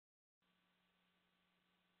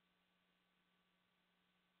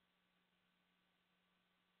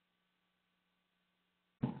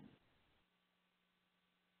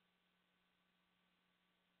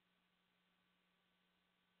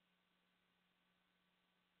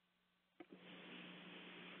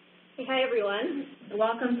Hi, everyone.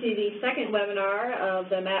 Welcome to the second webinar of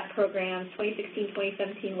the MAP program's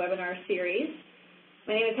 2016-2017 webinar series.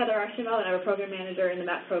 My name is Heather Archibald, and I'm a program manager in the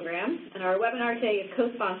MAP program. And our webinar today is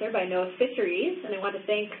co-sponsored by NOAA Fisheries, and I want to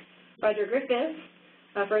thank Roger Griffiths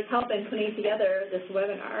for his help in putting together this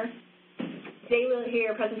webinar. Today we'll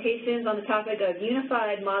hear presentations on the topic of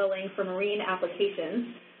unified modeling for marine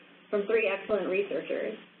applications from three excellent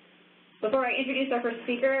researchers. Before I introduce our first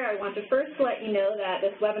speaker, I want to first let you know that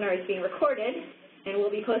this webinar is being recorded, and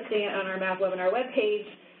we'll be posting it on our MAP webinar webpage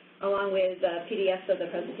along with PDFs of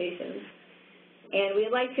the presentations. And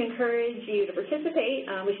we'd like to encourage you to participate.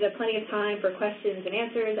 We should have plenty of time for questions and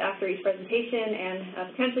answers after each presentation,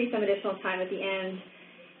 and potentially some additional time at the end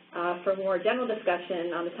for more general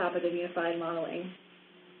discussion on the topic of unified modeling.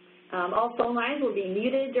 All phone lines will be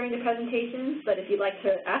muted during the presentations, but if you'd like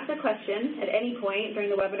to ask a question at any point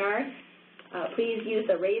during the webinar, please use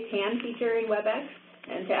the raise hand feature in WebEx.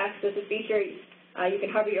 And to access this feature, you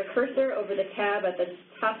can hover your cursor over the tab at the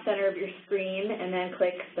top center of your screen and then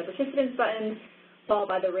click the participants button followed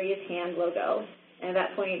by the raise hand logo. And at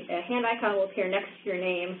that point, a hand icon will appear next to your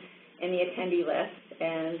name in the attendee list.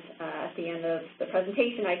 And at the end of the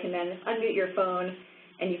presentation, I can then unmute your phone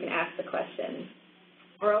and you can ask the question.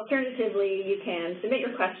 Or alternatively, you can submit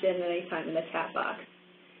your question at any time in the chat box.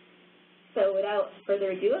 So without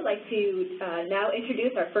further ado, I'd like to now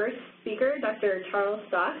introduce our first speaker, Dr. Charles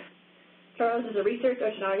Stock. Charles is a research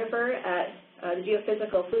oceanographer at the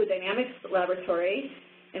Geophysical Fluid Dynamics Laboratory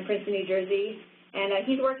in Princeton, New Jersey. And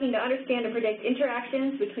he's working to understand and predict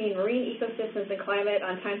interactions between marine ecosystems and climate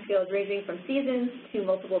on timescales ranging from seasons to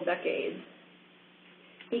multiple decades.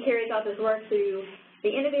 He carries out this work through the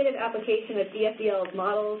innovative application of DFDL's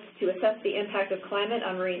models to assess the impact of climate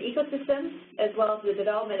on marine ecosystems, as well as the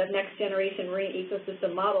development of next-generation marine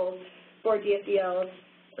ecosystem models for DFDL's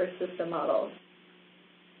Earth System models.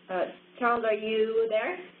 Charles, are you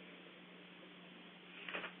there?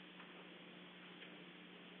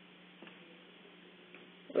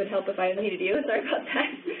 It would help if I muted you. Sorry about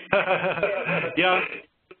that. Yeah.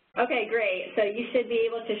 Okay, great. So you should be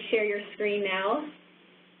able to share your screen now.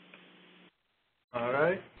 All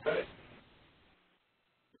right. Okay,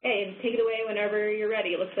 and take it away whenever you're ready.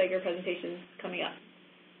 It looks like your presentation's coming up.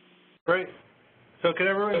 Great. So can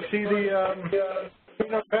everyone see the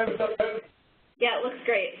Yeah, it looks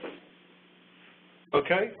great.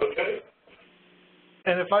 Okay.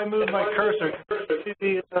 And if I move my cursor, can you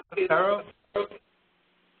see the arrow?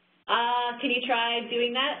 Can you try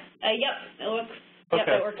doing that? Yep, it looks. Okay. Yep,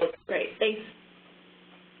 that works. Great. Thanks.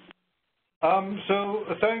 So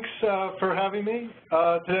thanks for having me.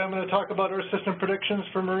 Today I'm going to talk about Earth system predictions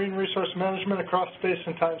for marine resource management across space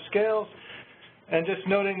and time scales. And just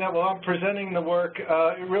noting that while I'm presenting the work,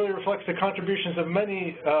 it really reflects the contributions of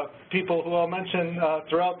many people who I'll mention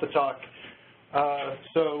throughout the talk.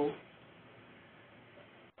 So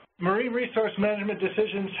marine resource management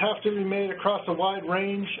decisions have to be made across a wide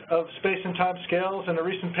range of space and time scales. In a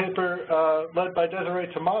recent paper led by Desiree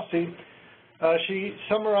Tomasi, she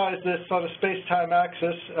summarized this on a space-time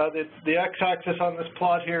axis. The x-axis on this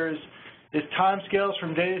plot here is time scales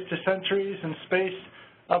from days to centuries in space,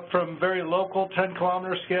 up from very local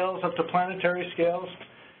 10-kilometer scales up to planetary scales.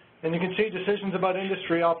 And you can see decisions about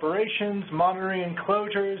industry operations, monitoring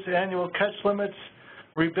enclosures, annual catch limits,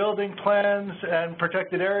 rebuilding plans and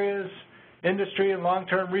protected areas, industry and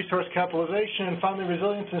long-term resource capitalization, and finally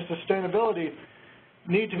resilience and sustainability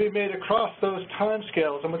need to be made across those time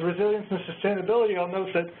scales. And with resilience and sustainability, I'll note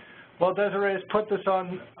that while Desiree has put this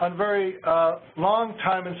on very long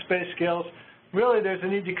time and space scales, really there's a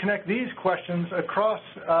need to connect these questions across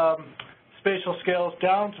spatial scales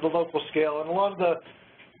down to the local scale. And a lot of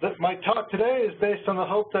my talk today is based on the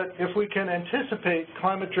hope that if we can anticipate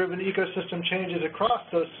climate-driven ecosystem changes across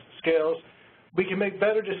those scales, we can make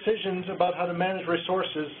better decisions about how to manage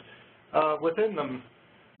resources within them.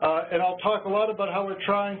 And I'll talk a lot about how we're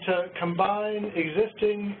trying to combine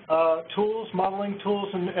existing tools, modeling tools,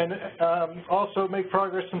 and also make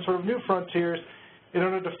progress in sort of new frontiers in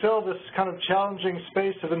order to fill this kind of challenging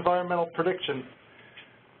space of environmental prediction.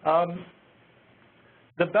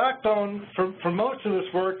 The backbone for most of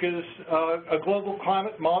this work is a global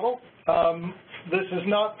climate model. This is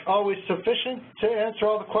not always sufficient to answer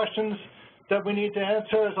all the questions that we need to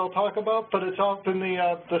answer, as I'll talk about, but it's often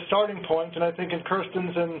the starting point, and I think in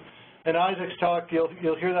Kirsten's and Isaac's talk,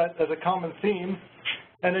 you'll hear that as a common theme.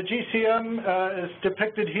 And the GCM is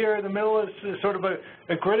depicted here in the middle is sort of a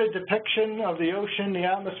gridded depiction of the ocean, the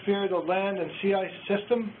atmosphere, the land, and sea ice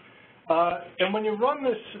system. And when you run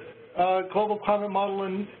this global climate model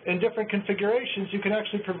in different configurations, you can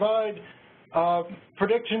actually provide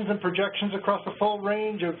predictions and projections across a full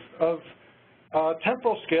range of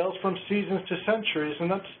temporal scales from seasons to centuries,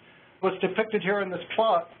 and that's what's depicted here in this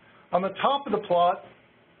plot. On the top of the plot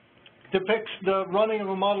depicts the running of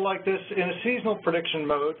a model like this in a seasonal prediction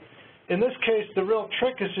mode. In this case, the real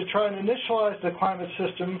trick is to try and initialize the climate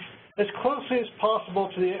system as closely as possible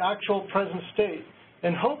to the actual present state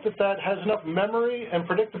and hope that that has enough memory and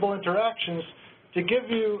predictable interactions to give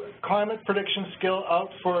you climate prediction skill out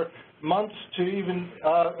for months to even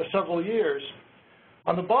several years.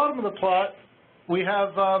 On the bottom of the plot, we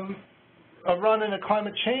have a run in a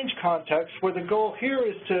climate change context where the goal here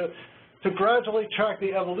is to gradually track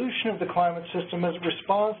the evolution of the climate system as it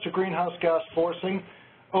responds to greenhouse gas forcing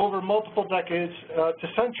over multiple decades to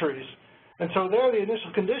centuries. And so there, the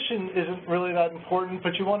initial condition isn't really that important,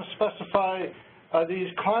 but you want to specify these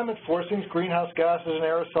climate forcings, greenhouse gases and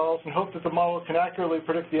aerosols, and hope that the model can accurately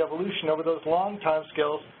predict the evolution over those long time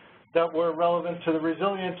scales that were relevant to the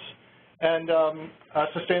resilience and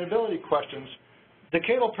sustainability questions.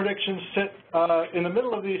 Decadal predictions sit in the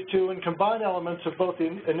middle of these two and combine elements of both the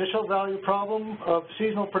initial value problem of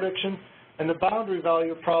seasonal prediction and the boundary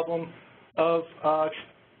value problem of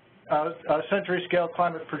century-scale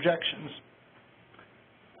climate projections.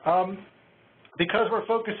 Because we're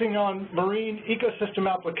focusing on marine ecosystem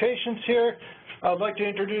applications here, I'd like to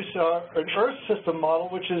introduce an Earth system model,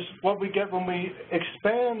 which is what we get when we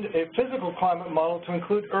expand a physical climate model to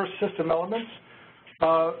include Earth system elements.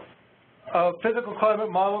 A physical climate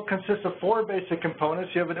model consists of 4 basic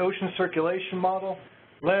components. You have an ocean circulation model,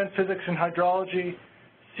 land physics and hydrology,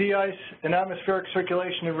 sea ice, and atmospheric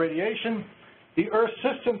circulation and radiation. The Earth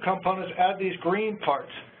system components add these green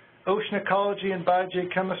parts: ocean ecology and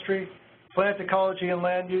biogeochemistry, plant ecology and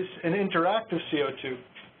land use, and interactive CO2.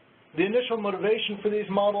 The initial motivation for these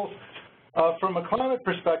models from a climate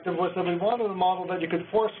perspective was that we wanted a model that you could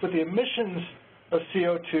force with the emissions of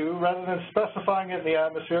CO2 rather than specifying it in the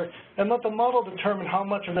atmosphere, and let the model determine how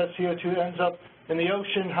much of that CO2 ends up in the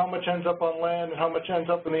ocean, how much ends up on land, and how much ends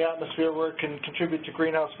up in the atmosphere where it can contribute to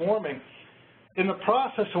greenhouse warming. In the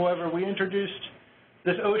process, however, we introduced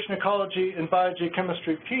this ocean ecology and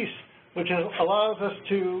biogeochemistry piece, which allows us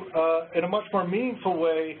to, in a much more meaningful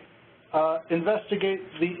way, investigate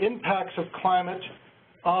the impacts of climate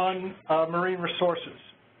on marine resources.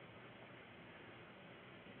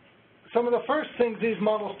 Some of the first things these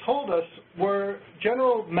models told us were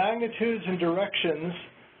general magnitudes and directions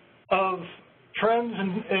of trends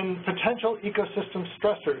and potential ecosystem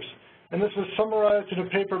stressors. And this was summarized in a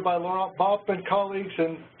paper by Laurent Bopp and colleagues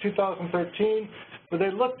in 2013, where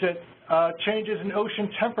they looked at changes in ocean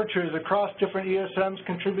temperatures across different ESMs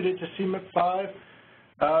contributed to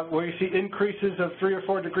CMIP5, where you see increases of 3 or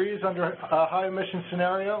 4 degrees under a high emission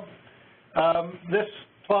scenario. This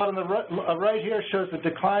plot on the right here shows the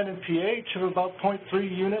decline in pH of about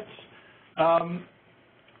 0.3 units.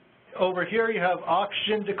 Over here you have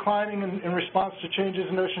oxygen declining in response to changes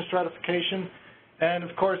in ocean stratification. And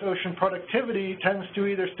of course, ocean productivity tends to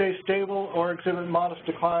either stay stable or exhibit modest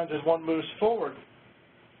declines as one moves forward.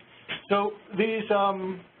 So these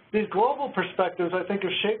global perspectives, I think,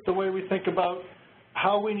 have shaped the way we think about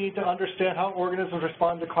how we need to understand how organisms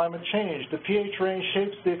respond to climate change. The pH range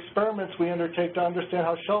shapes the experiments we undertake to understand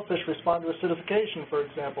how shellfish respond to acidification, for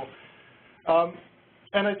example.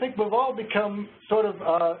 And I think we've all become sort of,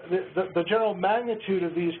 the general magnitude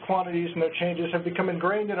of these quantities and their changes have become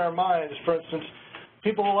ingrained in our minds. For instance,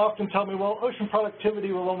 people will often tell me, well, ocean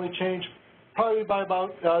productivity will only change probably by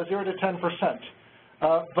about 0 to 10%.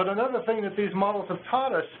 But another thing that these models have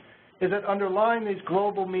taught us is that underlying these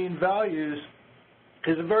global mean values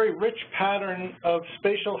is a very rich pattern of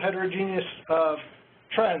spatial heterogeneous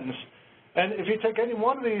trends. And if you take any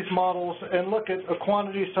one of these models and look at a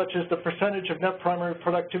quantity such as the percentage of net primary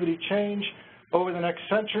productivity change over the next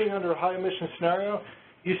century under a high emission scenario,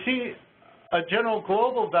 you see a general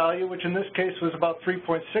global value, which in this case was about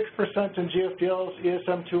 3.6% in GFDL's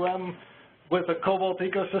ESM2M with a cobalt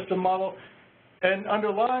ecosystem model. And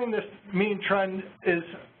underlying this mean trend is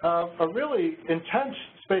a really intense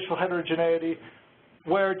spatial heterogeneity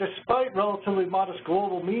where, despite relatively modest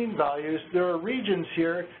global mean values, there are regions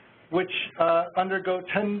here which undergo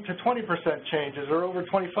 10 to 20% changes, or over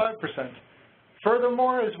 25%.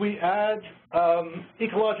 Furthermore, as we add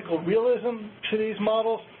ecological realism to these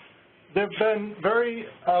models, they've been very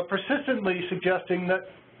persistently suggesting that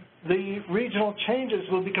the regional changes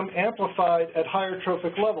will become amplified at higher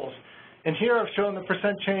trophic levels. And here I've shown the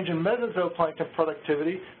percent change in mesozooplankton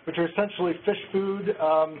productivity, which are essentially fish food,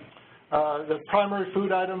 the primary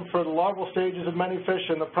food item for the larval stages of many fish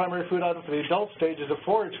and the primary food item for the adult stages of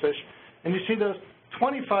forage fish. And you see those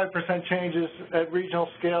 25% changes at regional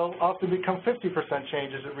scale often become 50%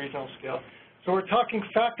 changes at regional scale. So we're talking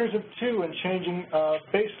factors of 2 in changing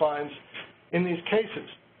baselines in these cases.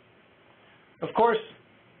 Of course,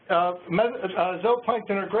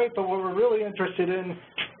 zooplankton are great, but what we're really interested in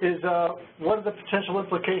is what are the potential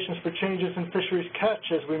implications for changes in fisheries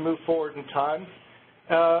catch as we move forward in time.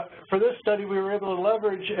 For this study, we were able to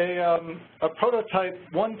leverage a prototype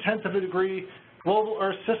 1/10 of a degree global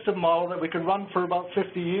Earth system model that we could run for about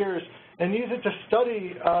 50 years and use it to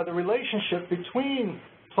study the relationship between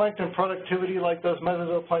plankton productivity, like those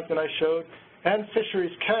mesozooplankton I showed, and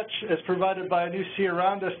fisheries catch as provided by a new Sea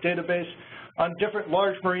Around Us database on different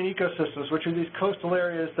large marine ecosystems, which are these coastal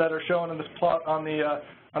areas that are shown in this plot on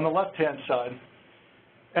the left-hand side.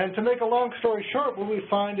 And to make a long story short, what we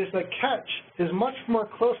find is that catch is much more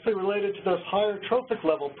closely related to those higher trophic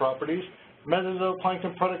level properties,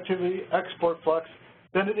 mesozooplankton productivity, export flux,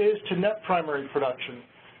 than it is to net primary production.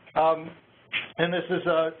 And this is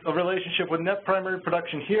a relationship with net primary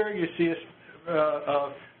production here. You see a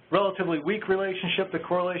relatively weak relationship. The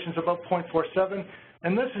correlation is about 0.47.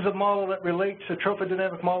 And this is a model that relates, a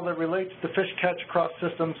trophodynamic model that relates the fish catch across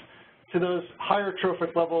systems to those higher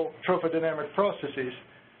trophic level trophodynamic processes.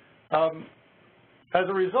 As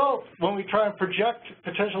a result, when we try and project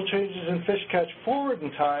potential changes in fish catch forward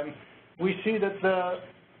in time, we see that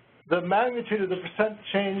the magnitude of the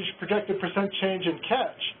projected percent change in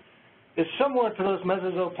catch is similar to those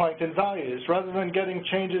mesozooplankton values. Rather than getting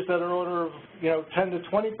changes that are order of 10 to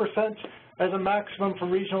 20% as a maximum for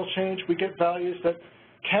regional change, we get values that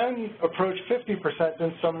can approach 50%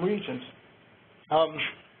 in some regions.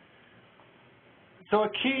 So a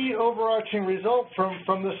key overarching result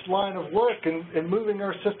from this line of work in moving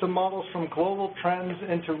our system models from global trends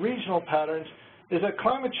into regional patterns is that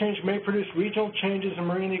climate change may produce regional changes in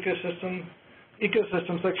marine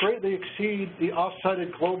ecosystems that greatly exceed the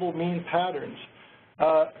off-sited global mean patterns.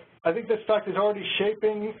 I think this fact is already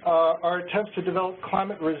shaping our attempts to develop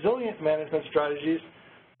climate-resilient management strategies,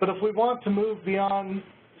 but if we want to move beyond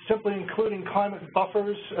simply including climate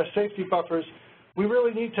buffers, safety buffers, we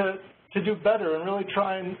really need to do better and really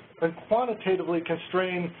try and quantitatively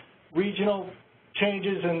constrain regional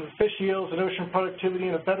changes in fish yields and ocean productivity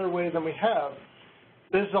in a better way than we have.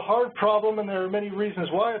 This is a hard problem, and there are many reasons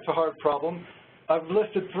why it's a hard problem. I've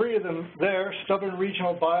listed 3 of them there: stubborn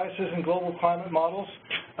regional biases in global climate models.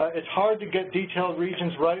 It's hard to get detailed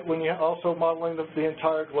regions right when you're also modeling the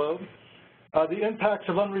entire globe. The impacts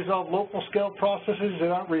of unresolved local scale processes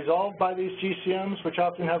that aren't resolved by these GCMs, which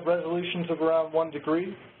often have resolutions of around 1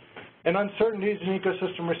 degree. And uncertainties in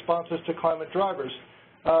ecosystem responses to climate drivers.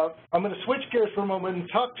 I'm going to switch gears for a moment and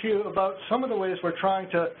talk to you about some of the ways we're trying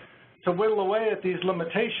to whittle away at these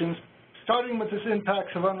limitations, starting with these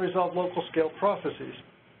impacts of unresolved local scale processes.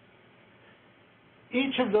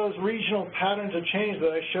 Each of those regional patterns of change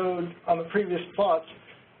that I showed on the previous plots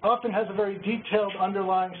often has a very detailed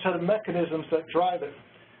underlying set of mechanisms that drive it.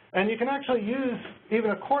 And you can actually use even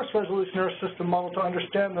a coarse resolution Earth system model to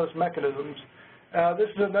understand those mechanisms. This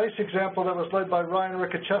is a nice example that was led by Ryan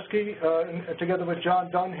Rikacheski together with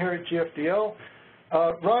John Dunn here at GFDL.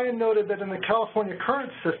 Ryan noted that in the California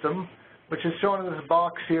current system, which is shown in this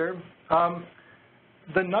box here,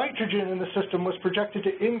 the nitrogen in the system was projected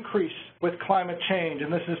to increase with climate change.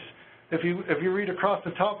 And this is, if you read across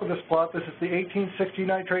the top of this plot, this is the 1860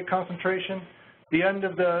 nitrate concentration, the end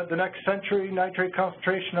of the next century nitrate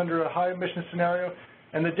concentration under a high emission scenario,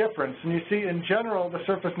 and the difference. And you see, in general, the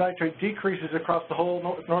surface nitrate decreases across the whole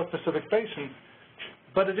North Pacific Basin,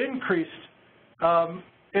 but it increased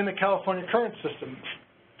in the California current system.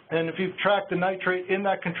 And if you track the nitrate in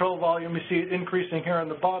that control volume, you see it increasing here on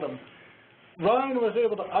the bottom. Ryan was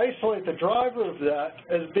able to isolate the driver of that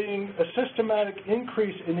as being a systematic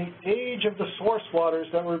increase in the age of the source waters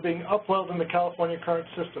that were being upwelled in the California current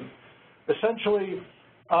system. Essentially,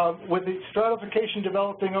 with the stratification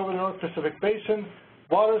developing over the North Pacific Basin,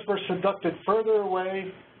 waters were subducted further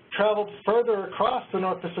away, traveled further across the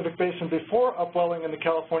North Pacific Basin before upwelling in the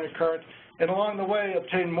California current, and along the way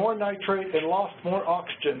obtained more nitrate and lost more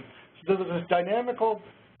oxygen. So there was this dynamical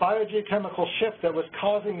biogeochemical shift that was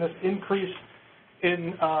causing this increase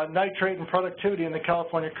in nitrate and productivity in the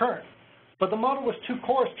California current. But the model was too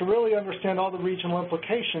coarse to really understand all the regional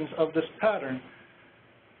implications of this pattern.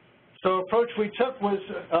 So the approach we took was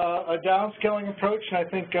a downscaling approach, and I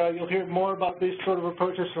think you'll hear more about these sort of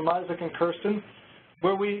approaches from Isaac and Kirsten,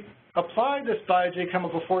 where we applied this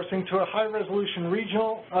biogeochemical forcing to a high-resolution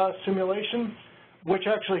regional simulation, which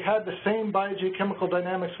actually had the same biogeochemical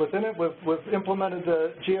dynamics within it. We've implemented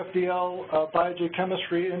the GFDL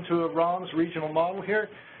biogeochemistry into a ROMS regional model here.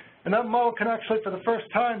 And that model can actually, for the first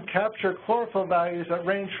time, capture chlorophyll values that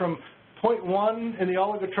range from 0.1 in the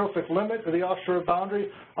oligotrophic limit of the offshore boundary,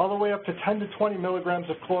 all the way up to 10 to 20 milligrams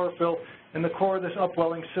of chlorophyll in the core of this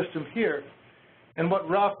upwelling system here. And what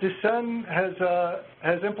Ralph Dussen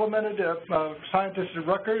has implemented, scientists at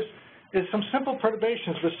Rutgers, is some simple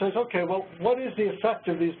perturbations which says, okay, well, what is the effect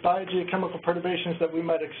of these biogeochemical perturbations that we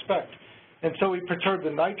might expect? And so we perturb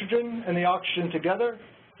the nitrogen and the oxygen together.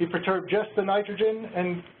 He perturbed just the nitrogen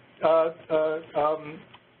and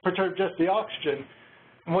perturbed just the oxygen.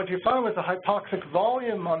 And what you found was the hypoxic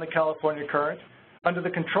volume on the California current under the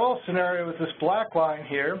control scenario was this black line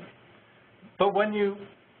here. But when you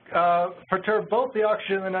perturb both the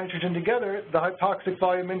oxygen and the nitrogen together, the hypoxic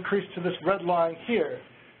volume increased to this red line here.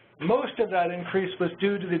 Most of that increase was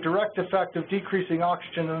due to the direct effect of decreasing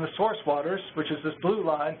oxygen in the source waters, which is this blue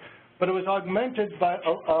line, but it was augmented by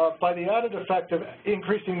the added effect of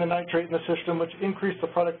increasing the nitrate in the system, which increased the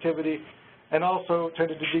productivity and also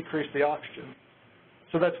tended to decrease the oxygen.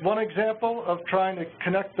 So that's one example of trying to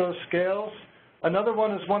connect those scales. Another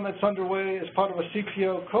one is one that's underway as part of a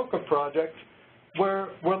CPO COCA project, where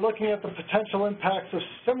we're looking at the potential impacts of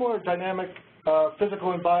similar dynamic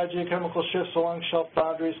physical and biogeochemical shifts along shelf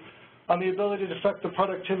boundaries on the ability to affect the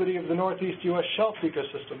productivity of the Northeast U.S. shelf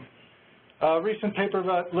ecosystem. A recent paper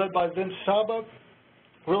led by Vince Saba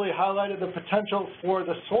really highlighted the potential for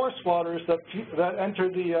the source waters that enter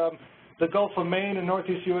the Gulf of Maine and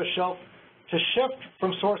Northeast U.S. shelf to shift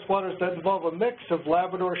from source waters that involve a mix of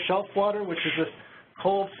Labrador shelf water, which is this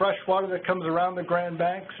cold, fresh water that comes around the Grand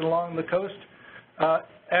Banks and along the coast,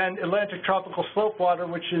 and Atlantic tropical slope water,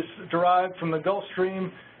 which is derived from the Gulf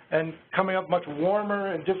Stream and coming up much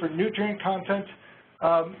warmer and different nutrient content,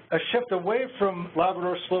 a shift away from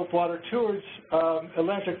Labrador slope water towards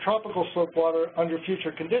Atlantic tropical slope water under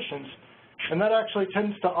future conditions. And that actually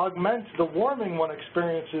tends to augment the warming one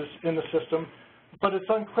experiences in the system, but it's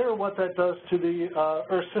unclear what that does to the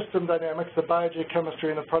Earth system dynamics, the biogeochemistry,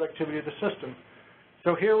 and the productivity of the system.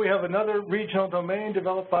 So here we have another regional domain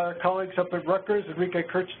developed by our colleagues up at Rutgers, Enrique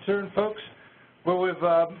Kirchner and folks, where we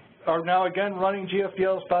are now again running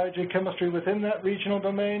GFDL's biogeochemistry within that regional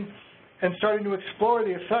domain and starting to explore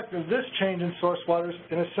the effect of this change in source waters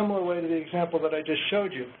in a similar way to the example that I just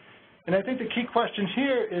showed you. And I think the key question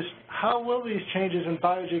here is how will these changes in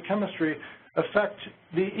biogeochemistry affect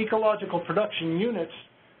the ecological production units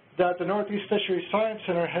that the Northeast Fisheries Science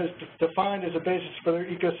Center has defined as a basis for their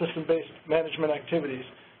ecosystem-based management activities.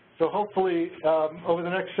 So hopefully, over the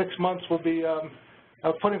next 6 months, we'll be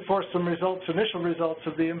putting forth some results, initial results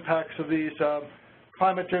of the impacts of these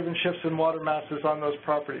climate-driven shifts in water masses on those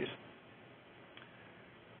properties.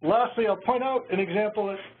 Lastly, I'll point out an example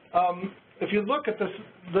that, if you look at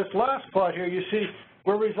this last plot here, you see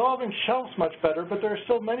we're resolving shelves much better, but there are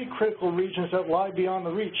still many critical regions that lie beyond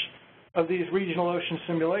the reach of these regional ocean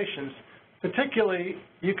simulations. Particularly,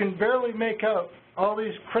 you can barely make out all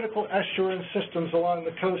these critical estuarine systems along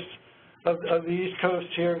the coast of the East Coast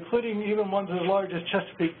here, including even ones as large as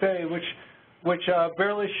Chesapeake Bay, which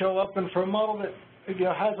barely show up. And for a model that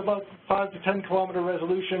has about 5 to 10 kilometer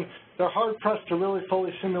resolution, they're hard pressed to really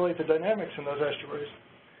fully simulate the dynamics in those estuaries.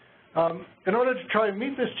 In order to try and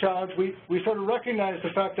meet this challenge, we sort of recognize the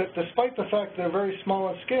fact that despite the fact they're very small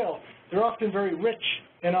in scale, they're often very rich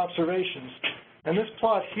in observations. And this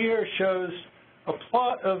plot here shows a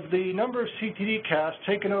plot of the number of CTD casts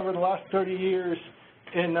taken over the last 30 years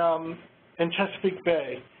in Chesapeake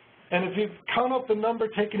Bay. And if you count up the number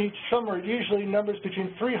taken each summer, it usually numbers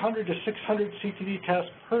between 300 to 600 CTD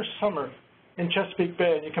casts per summer in Chesapeake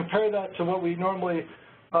Bay. And you compare that to what we normally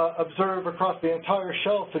observe across the entire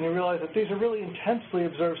shelf, and you realize that these are really intensely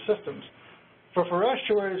observed systems. For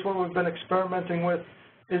estuaries, what we've been experimenting with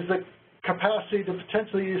is the capacity to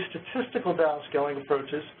potentially use statistical downscaling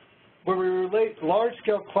approaches where we relate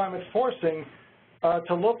large-scale climate forcing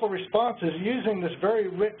to local responses using this very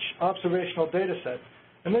rich observational data set.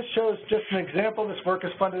 And this shows just an example. This work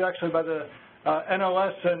is funded actually by the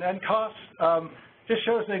NOS and NCOS. Just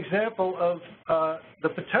shows an example of the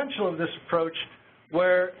potential of this approach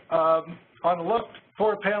where on the left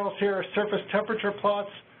 4 panels here are surface temperature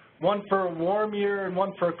plots, one for a warm year and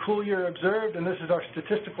one for a cool year observed, and this is our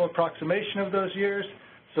statistical approximation of those years.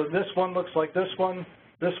 So this one looks like this one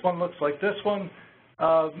looks like this one,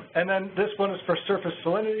 and then this one is for surface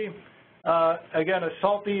salinity, again a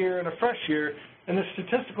salty year and a fresh year, and the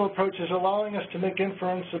statistical approach is allowing us to make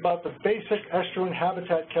inference about the basic estuarine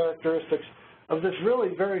habitat characteristics of this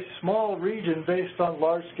really very small region based on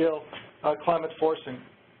large-scale climate forcing.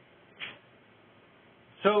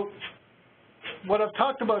 So what I've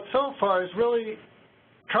talked about so far is really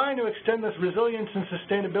trying to extend this resilience and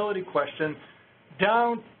sustainability question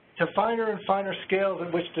down to finer and finer scales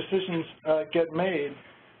at which decisions get made.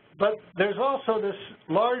 But there's also this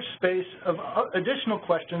large space of additional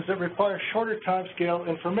questions that require shorter timescale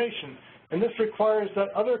information. And this requires that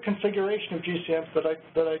other configuration of GCMs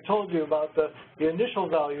that I told you about, the initial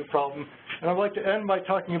value problem. And I'd like to end by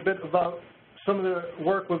talking a bit about some of the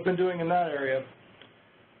work we've been doing in that area.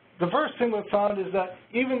 The first thing we've found is that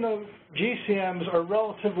even though GCMs are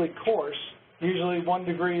relatively coarse, usually 1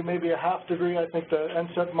 degree, maybe a half degree, I think the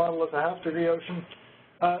NCEP model is a half-degree ocean,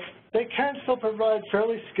 they can still provide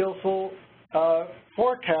fairly skillful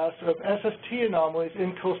forecasts of SST anomalies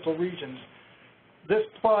in coastal regions. This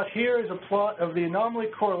plot here is a plot of the anomaly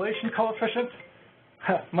correlation coefficient.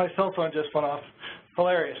 My cell phone just went off.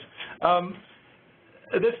 Hilarious.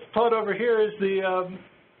 This plot over here is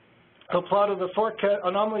a plot of the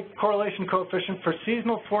anomaly correlation coefficient for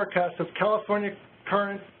seasonal forecasts of California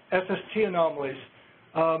current SST anomalies.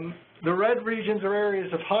 The red regions are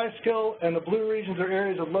areas of high skill, and the blue regions are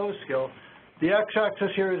areas of low skill. The x-axis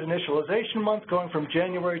here is initialization month, going from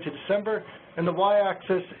January to December, and the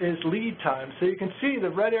y-axis is lead time. So you can see the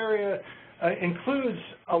red area includes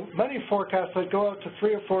many forecasts that go out to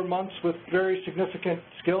 3 or 4 months with very significant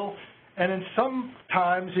skill, and in some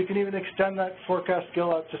times you can even extend that forecast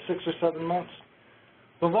skill out to 6 or 7 months.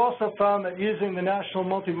 We've also found that using the National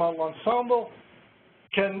Multi-Model Ensemble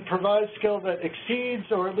can provide skill that exceeds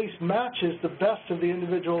or at least matches the best of the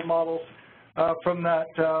individual models from the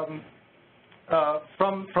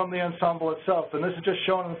ensemble itself. And this is just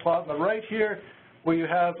shown in the plot on the right here, where you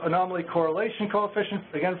have anomaly correlation coefficient,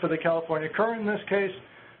 again for the California current in this case.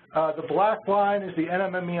 The black line is the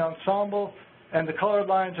NMME ensemble, and the colored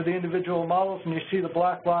lines are the individual models, and you see the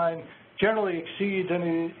black line generally exceeds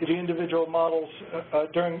any of the individual models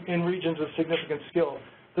in regions of significant skill.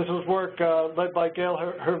 This was work led by Gail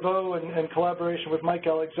Herveau in collaboration with Mike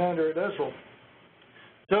Alexander at Esrel.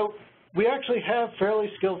 So we actually have fairly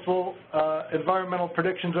skillful environmental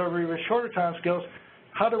predictions over even shorter time scales.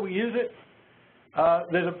 How do we use it?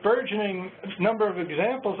 There's a burgeoning number of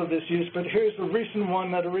examples of this use, but here's the recent one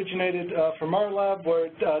that originated from our lab, where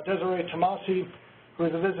Desiree Tomasi, who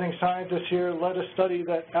is a visiting scientist here, led a study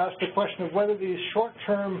that asked the question of whether these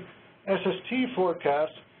short-term SST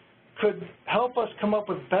forecasts could help us come up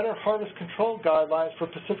with better harvest control guidelines for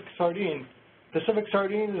Pacific sardine. Pacific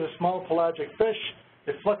sardine is a small pelagic fish.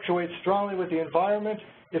 It fluctuates strongly with the environment.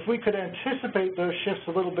 If we could anticipate those shifts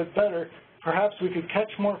a little bit better, perhaps we could catch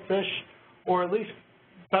more fish or at least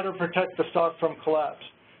better protect the stock from collapse.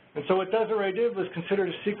 And so what Desiree did was consider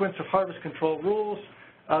a sequence of harvest control rules.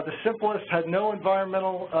 The simplest had no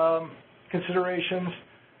environmental considerations.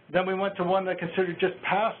 Then we went to one that considered just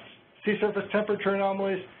past sea surface temperature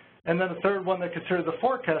anomalies, and then a third one that considered the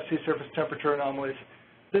forecast sea surface temperature anomalies.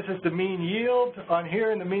 This is the mean yield on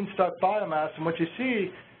here and the mean stock biomass, and what you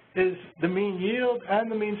see is the mean yield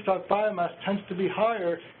and the mean stock biomass tends to be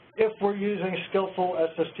higher if we're using skillful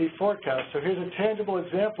SST forecasts. So here's a tangible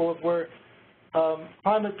example of where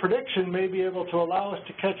climate prediction may be able to allow us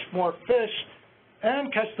to catch more fish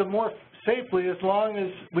and catch them more safely as long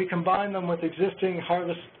as we combine them with existing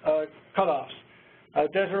harvest cutoffs.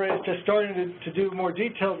 Desiree is just starting to do more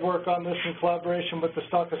detailed work on this in collaboration with the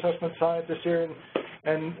stock assessment scientists here,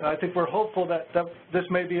 and I think we're hopeful that this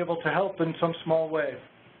may be able to help in some small way.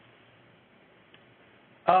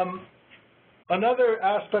 Another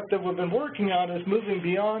aspect that we've been working on is moving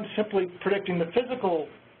beyond simply predicting the physical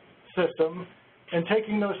system and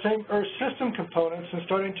taking those same Earth system components and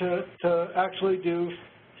starting to actually do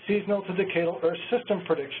seasonal to decadal Earth system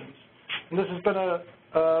predictions. And this has been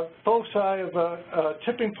a foci of a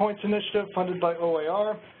Tipping Points initiative funded by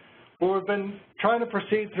OAR, where we've been trying to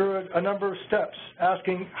proceed through a number of steps,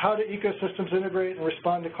 asking how do ecosystems integrate and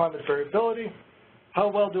respond to climate variability, how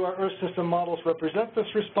well do our Earth system models represent this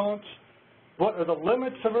response, what are the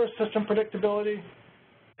limits of Earth system predictability,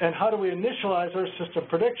 and how do we initialize Earth system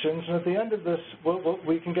predictions. And at the end of this,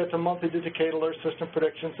 we can get to multi-decadal Earth system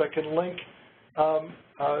predictions that can link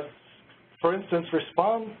for instance,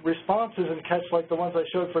 responses and catch like the ones I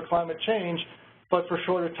showed for climate change, but for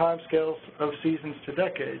shorter timescales of seasons to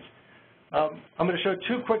decades. I'm going to show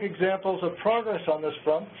 2 quick examples of progress on this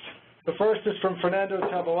front. The first is from Fernando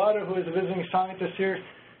Taboada, who is a visiting scientist here,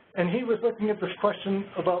 and he was looking at this question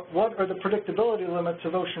about what are the predictability limits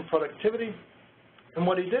of ocean productivity. And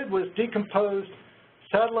what he did was decompose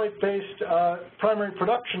satellite-based primary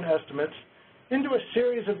production estimates into a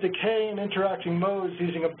series of decay and interacting modes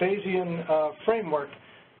using a Bayesian framework.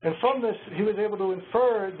 And from this, he was able to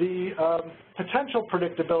infer the potential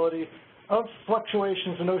predictability of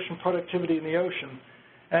fluctuations in ocean productivity in the ocean.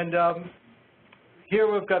 And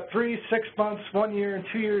here we've got 3, 6 months, 1 year, and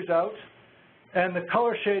 2 years out. And the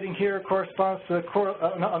color shading here corresponds to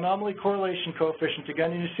the anomaly correlation coefficient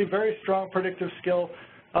again. And you see very strong predictive skill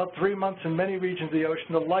out 3 months in many regions of the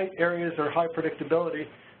ocean. The light areas are high predictability.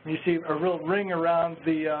 And you see a real ring around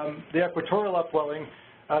the equatorial upwelling.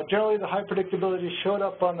 Generally, the high predictability showed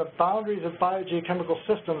up on the boundaries of biogeochemical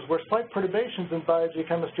systems, where slight perturbations in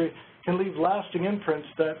biogeochemistry can leave lasting imprints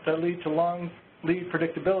that lead to long lead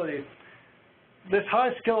predictability. This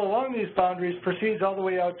high skill along these boundaries proceeds all the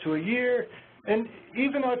way out to a year, and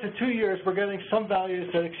even out to 2 years, we're getting some values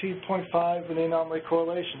that exceed 0.5 in the anomaly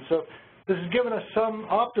correlation. So this has given us some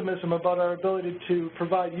optimism about our ability to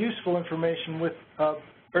provide useful information with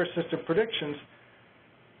Earth system predictions.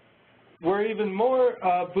 We're even more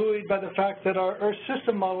buoyed by the fact that our Earth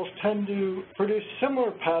system models tend to produce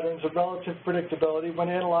similar patterns of relative predictability when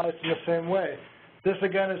analyzed in the same way. This,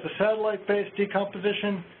 again, is the satellite-based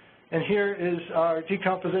decomposition, and here is our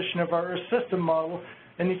decomposition of our Earth system model.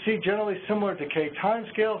 And you see generally similar decay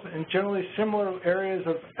timescales and generally similar areas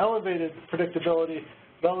of elevated predictability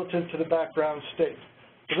relative to the background state.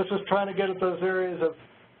 So this was trying to get at those areas of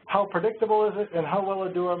how predictable is it and how well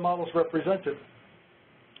do our models represent it.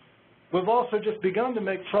 We've also just begun to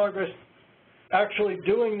make progress actually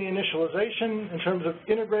doing the initialization in terms of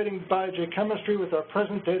integrating biogeochemistry with our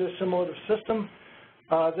present data assimilative system.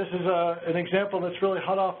 This is an example that's really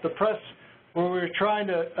hot off the press, where we're trying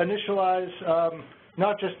to initialize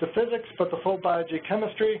not just the physics, but the full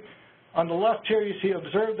biogeochemistry. On the left here, you see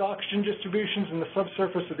observed oxygen distributions in the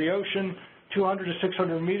subsurface of the ocean, 200 to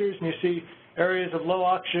 600 meters, and you see areas of low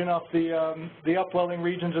oxygen off the upwelling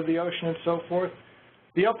regions of the ocean and so forth.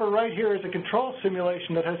 The upper right here is a control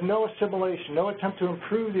simulation that has no assimilation, no attempt to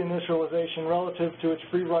improve the initialization relative to its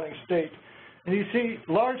free-running state. And you see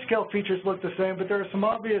large-scale features look the same, but there are some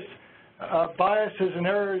obvious biases and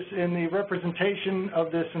errors in the representation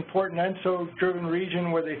of this important ENSO-driven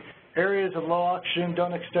region where the areas of low oxygen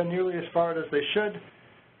don't extend nearly as far as they should.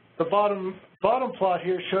 The bottom plot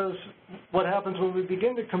here shows what happens when we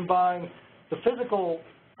begin to combine the physical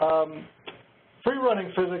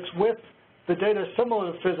free-running physics with the data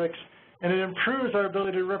assimilative physics, and it improves our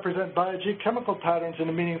ability to represent biogeochemical patterns in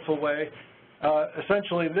a meaningful way.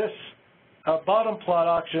 Essentially, this bottom plot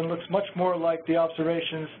oxygen looks much more like the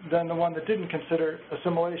observations than the one that didn't consider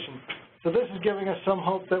assimilation. So this is giving us some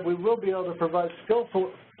hope that we will be able to provide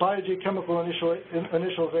skillful biogeochemical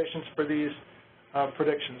initializations for these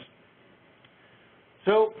predictions.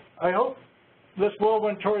 So I hope this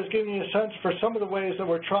whirlwind tour is giving you a sense for some of the ways that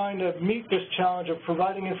we're trying to meet this challenge of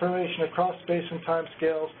providing information across space and time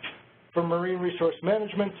scales for marine resource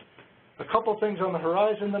management. A couple things on the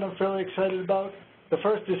horizon that I'm fairly excited about. The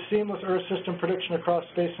first is seamless Earth system prediction across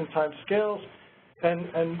space and time scales.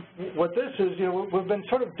 And what this is, we've been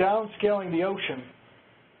sort of downscaling the ocean,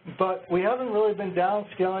 but we haven't really been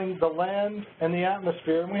downscaling the land and the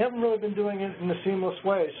atmosphere, and we haven't really been doing it in a seamless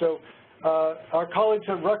way. So our colleagues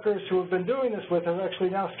at Rutgers who have been doing this with have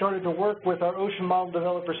actually now started to work with our ocean model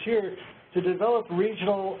developers here to develop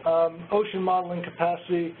regional ocean modeling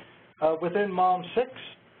capacity within MOM6.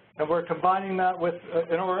 And we're combining that with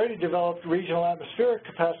an already developed regional atmospheric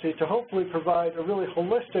capacity to hopefully provide a really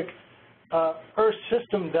holistic Earth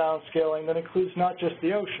system downscaling that includes not just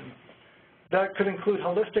the ocean. That could include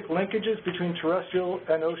holistic linkages between terrestrial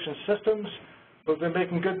and ocean systems. We've been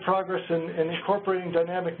making good progress in incorporating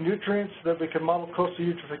dynamic nutrients so that we can model coastal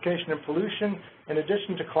eutrophication and pollution in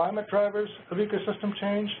addition to climate drivers of ecosystem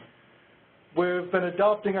change. We've been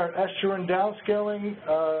adopting our estuarine downscaling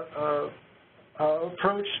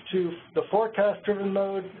approach to the forecast-driven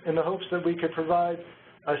mode in the hopes that we could provide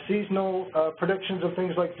seasonal predictions of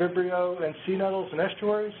things like Vibrio and sea nettles and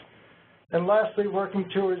estuaries. And lastly, working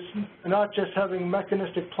towards not just having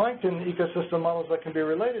mechanistic plankton ecosystem models that can be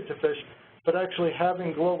related to fish, but actually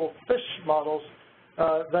having global fish models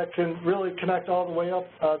that can really connect all the way up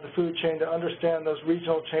the food chain to understand those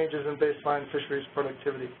regional changes in baseline fisheries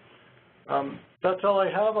productivity. That's all I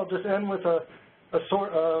have. I'll just end with a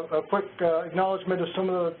quick acknowledgement of some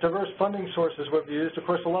of the diverse funding sources we've used. Of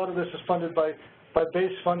course, a lot of this is funded by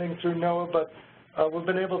base funding through NOAA, but we've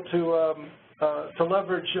been able to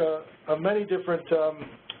leverage many different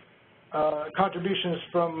contributions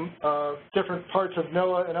from different parts of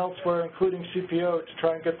NOAA and elsewhere, including CPO, to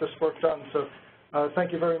try and get this work done. So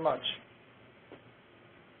thank you very much.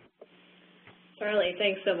 Charlie,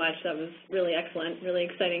 thanks so much. That was really excellent, really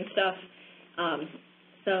exciting stuff.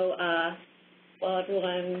 While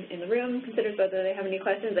everyone in the room considers whether they have any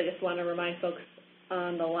questions, I just want to remind folks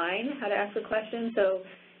on the line how to ask a question. So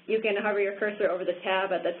you can hover your cursor over the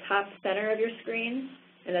tab at the top center of your screen,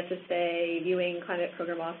 and that's just say Viewing Climate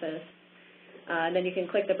Program Office. And then you can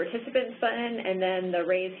click the Participants button and then the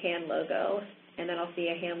Raise Hand logo. and then I'll see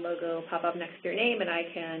a hand logo pop up next to your name, and I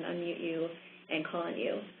can unmute you and call on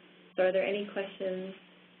you. So are there any questions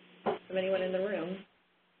from anyone in the room?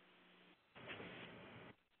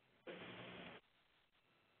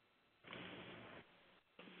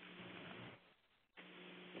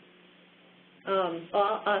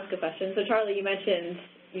 I'll ask a question. So Charlie, you mentioned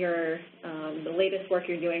your the latest work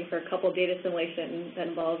you're doing for a couple data simulation that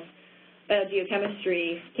involves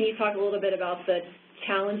geochemistry. Can you talk a little bit about the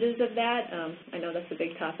challenges of that? I know that's a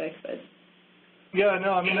big topic, but yeah,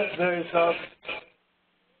 no, I mean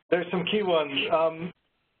there's some key ones.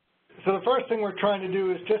 So the first thing we're trying to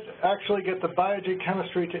do is just actually get the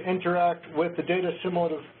biogeochemistry to interact with the data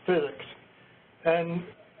simulative physics. And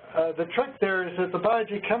the trick there is that the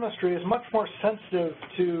biogeochemistry is much more sensitive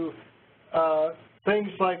to things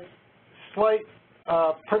like slight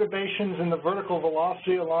perturbations in the vertical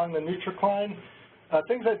velocity along the nutricline.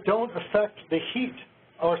 Things that don't affect the heat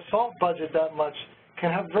or salt budget that much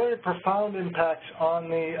can have very profound impacts on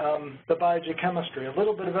the biogeochemistry. A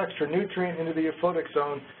little bit of extra nutrient into the euphotic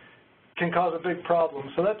zone can cause a big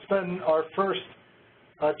problem. So that's been our first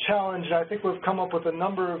challenge, and I think we've come up with a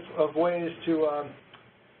number of ways to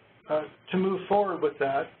move forward with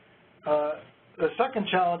that. The second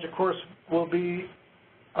challenge, of course, will be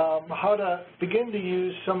how to begin to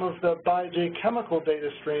use some of the biogeochemical data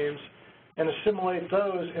streams and assimilate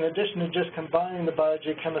those in addition to just combining the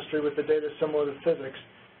biogeochemistry with the data simulative physics.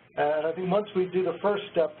 And I think once we do the first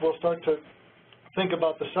step, we'll start to think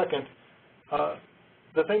about the second.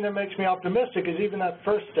 The thing that makes me optimistic is even that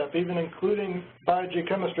first step, even including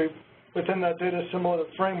biogeochemistry within that data simulative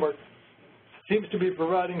framework, seems to be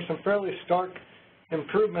providing some fairly stark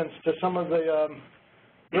improvements to some of the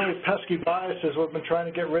really pesky biases we've been trying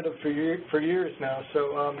to get rid of for years now.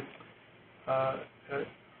 So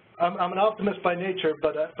I'm an optimist by nature,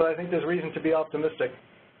 but I think there's reason to be optimistic.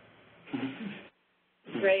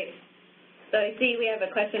 Great. So I see we have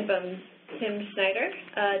a question from Tim Schneider.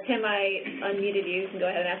 Tim, I unmuted you. You can go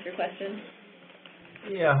ahead and ask your question.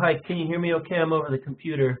 Yeah, hi. Can you hear me okay? I'm over the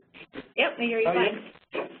computer. Yep, I hear you fine.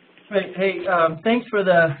 Great. Hey, thanks for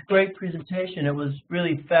the great presentation. It was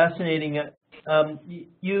really fascinating.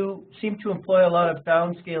 You seem to employ a lot of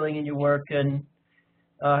downscaling in your work, and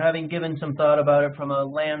having given some thought about it from a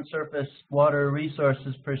land, surface, water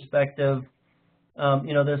resources perspective,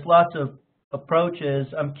 you know, there's lots of approaches.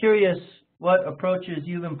 I'm curious what approaches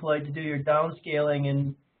you've employed to do your downscaling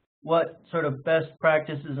and what sort of best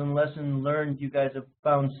practices and lessons learned you guys have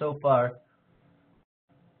found so far.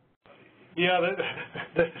 Yeah,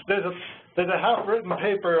 there's a half-written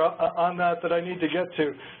paper on that I need to get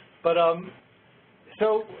to. But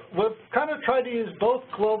so we've kind of tried to use both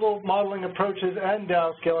global modeling approaches and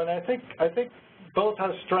downscaling. I think both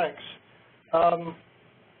have strengths.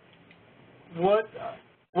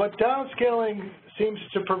 What downscaling seems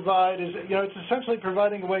to provide is, you know, it's essentially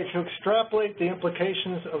providing a way to extrapolate the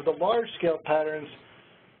implications of the large-scale patterns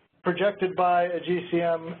projected by a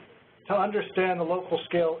GCM to understand the local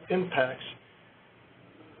scale impacts.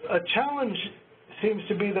 A challenge seems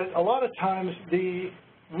to be that a lot of times the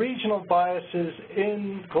regional biases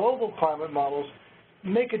in global climate models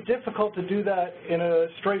make it difficult to do that in a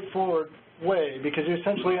straightforward way, because you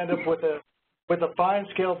essentially end up with a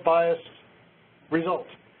fine-scale biased result.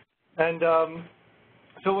 And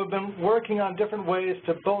so we've been working on different ways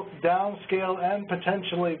to both downscale and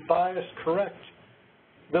potentially bias correct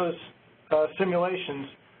those simulations.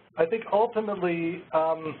 I think ultimately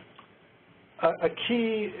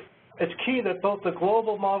it's key that both the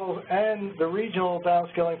global models and the regional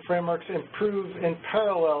downscaling frameworks improve in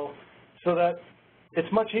parallel, so that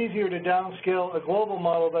it's much easier to downscale a global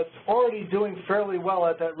model that's already doing fairly well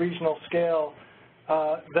at that regional scale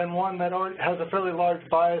than one that has a fairly large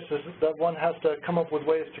bias that one has to come up with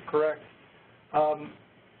ways to correct.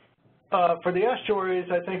 For the estuaries,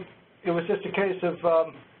 I think it was just a case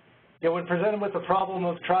of, you know, when presented with the problem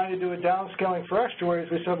of trying to do a downscaling for estuaries,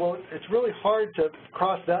 we said, well, it's really hard to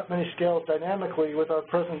cross that many scales dynamically with our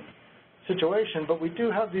present situation, but we do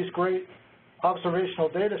have these great observational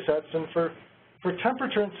data sets, and for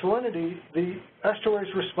temperature and salinity, the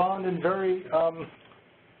estuaries respond in very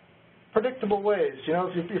predictable ways. You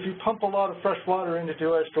know, if you pump a lot of fresh water into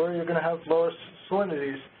an estuary, you're going to have lower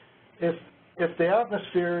salinities. If the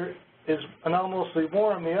atmosphere is anomalously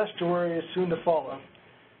warm, the estuary is soon to follow.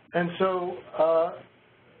 And so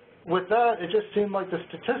with that, it just seemed like the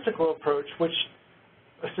statistical approach, which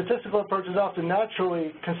a statistical approach is often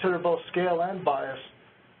naturally considered both scale and bias,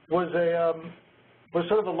 was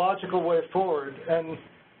sort of a logical way forward. And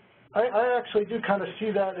I actually do kind of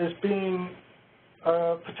see that as being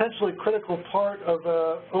a potentially critical part of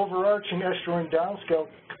overarching estuarine downscale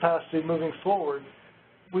capacity moving forward.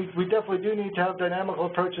 We definitely do need to have dynamical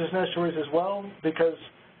approaches in estuaries as well, because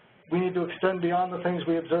we need to extend beyond the things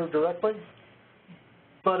we observe directly.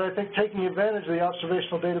 But I think taking advantage of the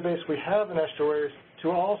observational database we have in estuaries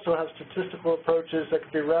to also have statistical approaches that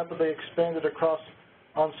can be rapidly expanded across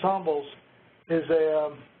ensembles is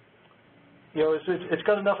a, it's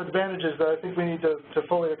got enough advantages that I think we need to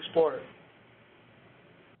fully explore it.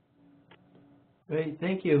 Great,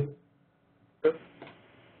 thank you. Yep.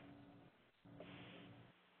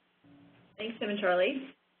 Thanks, Tim and Charlie.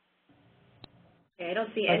 Okay, I don't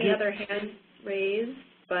see Thank any you. other hands raised,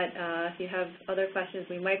 but if you have other questions,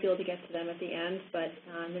 we might be able to get to them at the end. But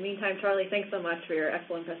in the meantime, Charlie, thanks so much for your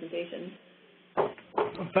excellent presentation.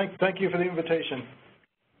 Thank you for the invitation.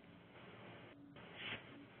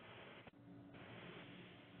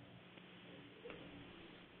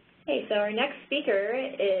 Okay, so our next speaker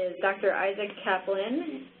is Dr. Isaac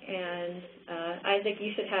Kaplan, and Isaac,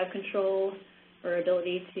 you should have control or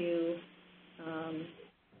ability to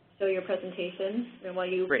show your presentation. And while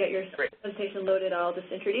you get your presentation loaded, I'll just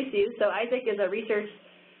introduce you. So Isaac is a research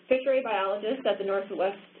fishery biologist at the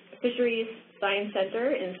Northwest Fisheries Science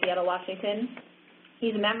Center in Seattle, Washington.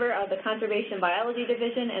 He's a member of the Conservation Biology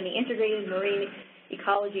Division and the Integrated Marine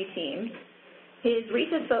Ecology team. His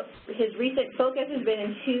recent focus has been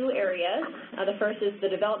in two areas. The first is the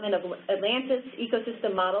development of Atlantis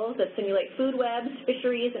ecosystem models that simulate food webs,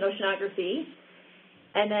 fisheries, and oceanography.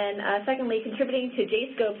 And then secondly, contributing to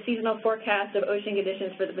JSCOPE's seasonal forecast of ocean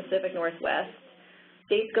conditions for the Pacific Northwest.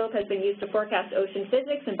 JSCOPE has been used to forecast ocean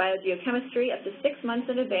physics and biogeochemistry up to 6 months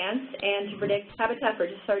in advance and to predict habitat for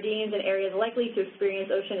sardines in areas likely to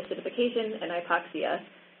experience ocean acidification and hypoxia.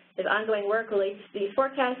 His ongoing work relates these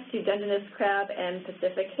forecasts to Dungeness crab and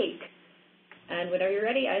Pacific hake. And whenever you're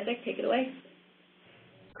ready, Isaac, take it away.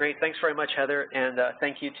 Great. Thanks very much, Heather, and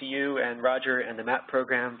thank you to you and Roger and the MAP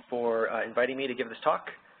program for inviting me to give this talk.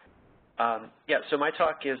 So my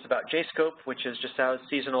talk is about JSCOPE, which is JASAO's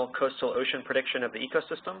seasonal coastal ocean prediction of the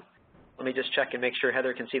ecosystem. Let me just check and make sure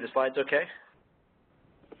Heather can see the slides okay.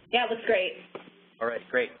 Yeah, it looks great. All right,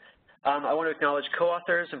 great. I want to acknowledge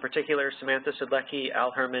co-authors, in particular Samantha Sedlecki, Al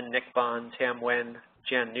Herman, Nick Bond, Tam Wen,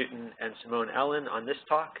 Jan Newton, and Simone Allen on this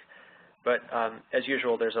talk. But as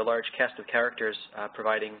usual, there's a large cast of characters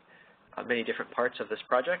providing many different parts of this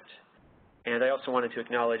project. And I also wanted to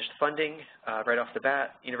acknowledge funding right off the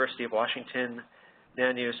bat: University of Washington,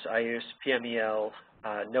 NANUS, IUS, PMEL,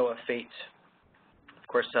 NOAA FATE, of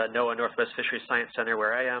course NOAA Northwest Fisheries Science Center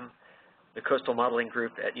where I am, the Coastal Modeling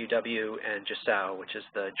Group at UW, and JASAO, which is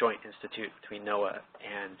the joint institute between NOAA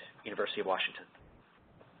and University of Washington.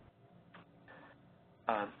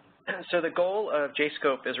 So the goal of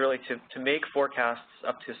JSCOPE is really to make forecasts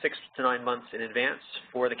up to 6 to 9 months in advance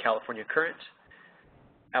for the California current.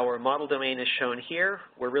 Our model domain is shown here.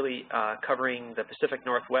 We're really covering the Pacific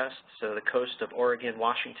Northwest, so the coast of Oregon,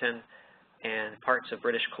 Washington, and parts of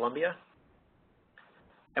British Columbia.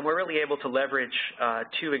 And we're really able to leverage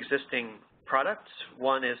two existing products.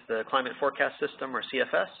 One is the Climate Forecast System, or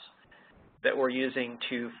CFS, that we're using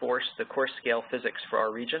to force the coarse scale physics for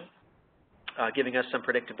our region, giving us some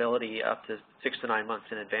predictability up to 6 to 9 months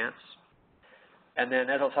in advance. And then,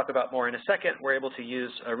 as I'll talk about more in a second, we're able to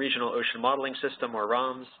use a regional ocean modeling system, or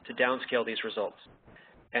ROMS, to downscale these results.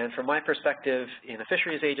 And from my perspective in a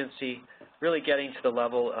fisheries agency, really getting to the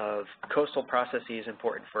level of coastal processes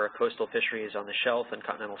important for our coastal fisheries on the shelf and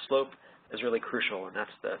continental slope is really crucial, and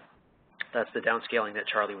that's the downscaling that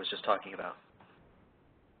Charlie was just talking about.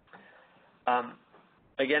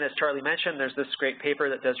 Again, as Charlie mentioned, there's this great paper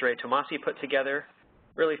that Desiree Tomasi put together,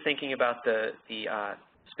 really thinking about the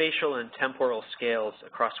spatial and temporal scales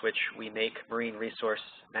across which we make marine resource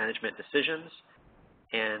management decisions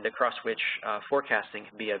and across which forecasting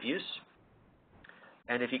can be of use.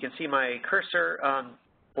 And if you can see my cursor,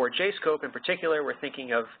 for JSCOPE in particular, we're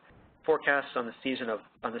thinking of forecasts on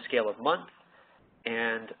the scale of month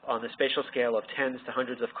and on the spatial scale of tens to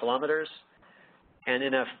hundreds of kilometers. And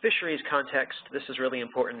in a fisheries context, this is really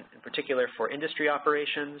important, in particular for industry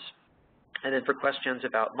operations, and then for questions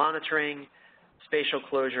about monitoring, spatial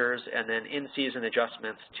closures, and then in-season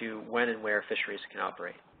adjustments to when and where fisheries can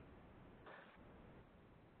operate.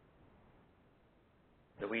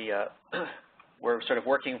 So we're sort of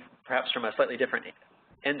working perhaps from a slightly different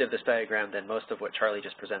end of this diagram than most of what Charlie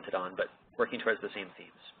just presented on, but working towards the same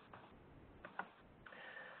themes.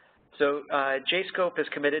 So JSCOPE is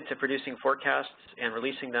committed to producing forecasts and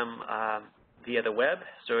releasing them via the web.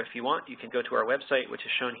 So if you want, you can go to our website, which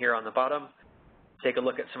is shown here on the bottom, take a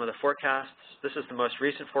look at some of the forecasts. This is the most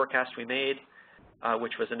recent forecast we made.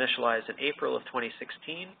 which was initialized in April of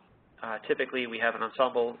 2016. Typically, we have an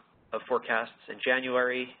ensemble of forecasts in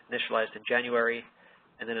January, initialized in January,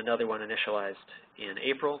 and then another one initialized in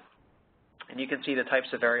April. And you can see the types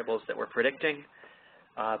of variables that we're predicting: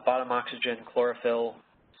 bottom oxygen, chlorophyll,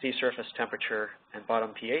 sea surface temperature, and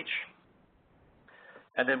bottom pH.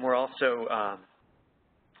 And then we're also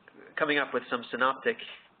coming up with some synoptic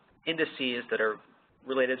indices that are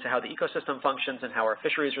related to how the ecosystem functions and how our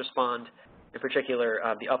fisheries respond. In particular,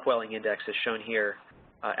 the upwelling index is shown here,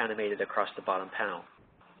 animated across the bottom panel.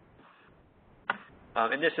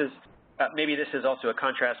 And this is, maybe this is also a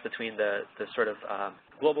contrast between the sort of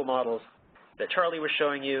global models that Charlie was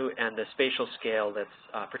showing you and the spatial scale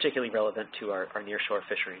that's particularly relevant to our nearshore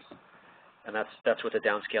fisheries. And that's what the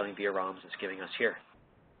downscaling via ROMS is giving us here.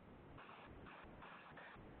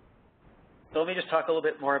 So let me just talk a little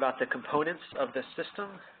bit more about the components of the system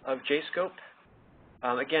of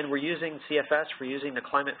JSCOPE. Again, we're using CFS, we're using the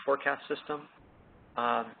climate forecast system,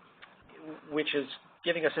 which is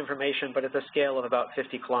giving us information, but at the scale of about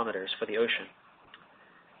 50 kilometers for the ocean.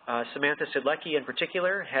 Samantha Sidlecki, in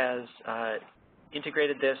particular, has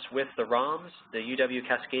integrated this with the ROMS, the UW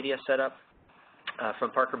Cascadia setup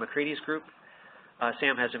from Parker McCready's group.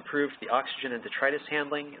 Sam has improved the oxygen and detritus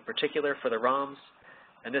handling, in particular for the ROMS,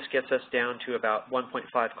 and this gets us down to about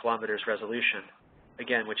 1.5 kilometers resolution,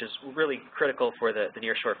 again, which is really critical for the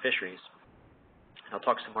nearshore fisheries. I'll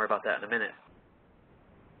talk some more about that in a minute.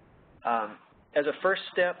 As a first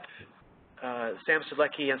step, Sam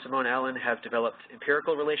Sidlecki and Simone Allen have developed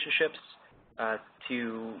empirical relationships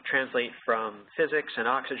to translate from physics and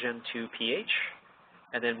oxygen to pH.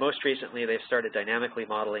 And then most recently, they've started dynamically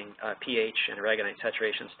modeling pH and aragonite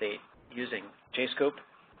saturation state using JSCOPE.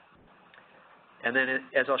 And then,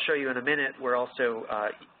 as I'll show you in a minute, we're also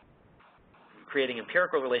creating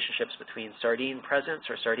empirical relationships between sardine presence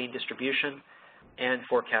or sardine distribution and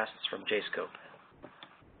forecasts from JSCOPE.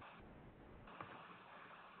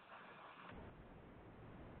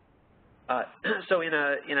 So in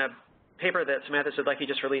a paper that Samantha Sidlecki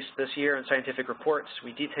just released this year in Scientific Reports,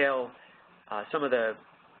 we detail some of the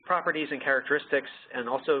properties and characteristics and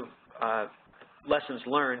also lessons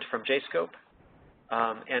learned from JSCOPE,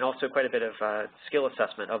 and also quite a bit of skill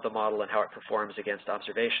assessment of the model and how it performs against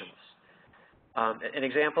observations. An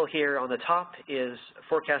example here on the top is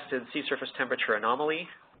forecasted sea surface temperature anomaly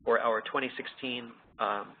for our 2016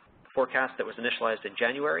 forecast that was initialized in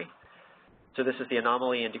January. So this is the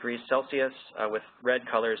anomaly in degrees Celsius with red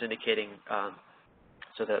colors indicating,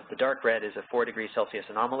 so the dark red is a 4 degrees Celsius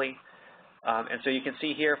anomaly. And so you can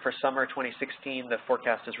see here for summer 2016, the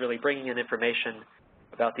forecast is really bringing in information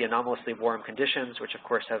about the anomalously warm conditions, which of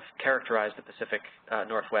course have characterized the Pacific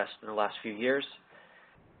Northwest in the last few years.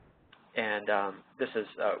 And this is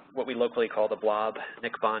what we locally call the blob.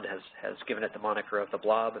 Nick Bond has given it the moniker of the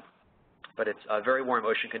blob, but it's very warm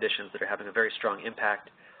ocean conditions that are having a very strong impact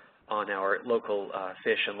on our local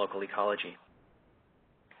fish and local ecology.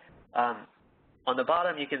 On the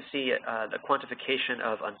bottom, you can see the quantification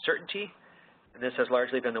of uncertainty. And this has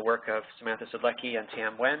largely been the work of Samantha Sidlecki and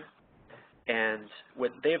Tam Nguyen. And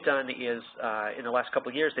what they've done is, in the last couple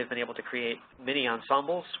of years, they've been able to create mini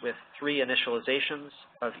ensembles with 3 initializations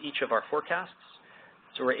of each of our forecasts.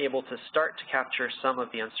 So we're able to start to capture some of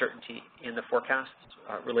the uncertainty in the forecasts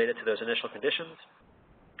related to those initial conditions.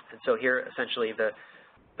 And so here, essentially,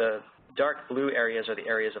 the dark blue areas are the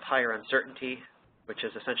areas of higher uncertainty, which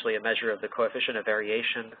is essentially a measure of the coefficient of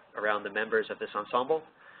variation around the members of this ensemble.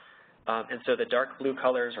 And so the dark blue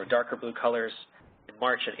colors or darker blue colors in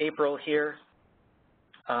March and April here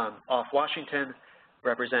off Washington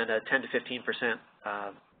represent a 10 to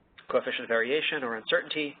 15% coefficient of variation or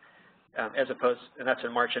uncertainty, as opposed, and that's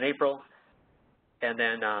in March and April. And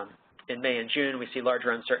then in May and June, we see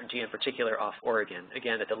larger uncertainty, in particular off Oregon,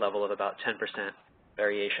 again at the level of about 10%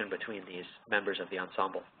 variation between these members of the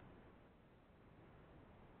ensemble.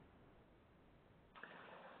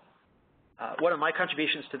 One of my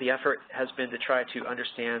contributions to the effort has been to try to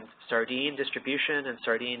understand sardine distribution and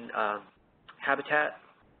sardine habitat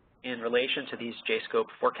in relation to these JSCOPE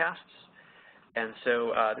forecasts. And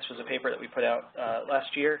so this was a paper that we put out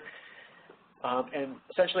last year. And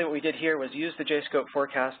essentially what we did here was use the JSCOPE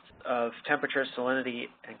forecast of temperature, salinity,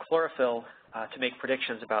 and chlorophyll to make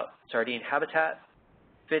predictions about sardine habitat,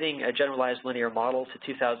 fitting a generalized linear model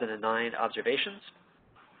to 2009 observations.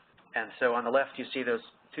 And so on the left, you see those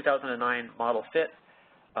 2009 model fit,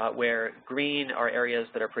 where green are areas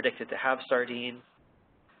that are predicted to have sardine,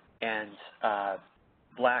 and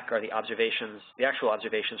black are the observations, the actual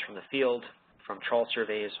observations from the field, from trawl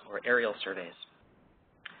surveys or aerial surveys.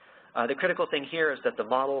 The critical thing here is that the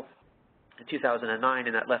model in 2009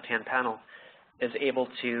 in that left-hand panel is able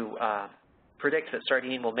to predict that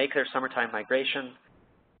sardine will make their summertime migration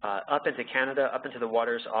up into Canada, up into the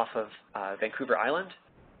waters off of Vancouver Island,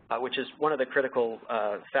 which is one of the critical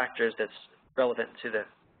factors that's relevant to the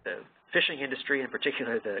fishing industry, in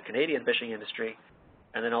particular the Canadian fishing industry,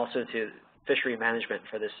 and then also to fishery management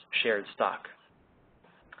for this shared stock.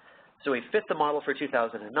 So we fit the model for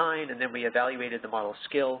 2009, and then we evaluated the model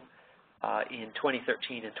skill in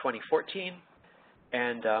 2013 and 2014,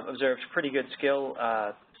 and observed pretty good skill.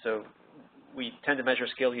 So we tend to measure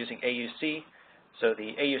skill using AUC. So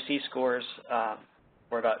the AUC scores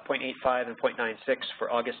were about 0.85 and 0.96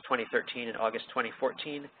 for August 2013 and August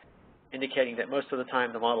 2014, indicating that most of the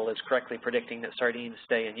time the model is correctly predicting that sardines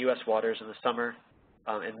stay in U.S. waters in the summer,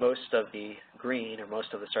 and most of the green, or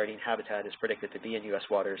most of the sardine habitat, is predicted to be in U.S.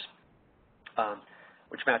 waters,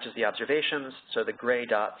 which matches the observations. So the gray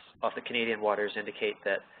dots off the Canadian waters indicate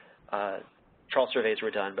that trawl surveys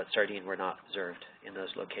were done, but sardine were not observed in those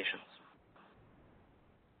locations.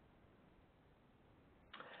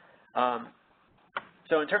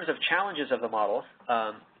 So in terms of challenges of the model,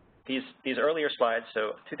 these earlier slides,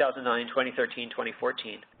 so 2009, 2013,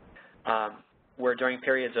 2014, were during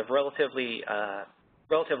periods of relatively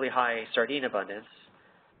high sardine abundance,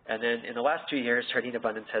 and then in the last 2 years, sardine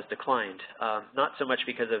abundance has declined, not so much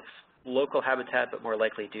because of local habitat, but more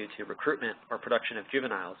likely due to recruitment or production of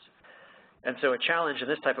juveniles. And so a challenge in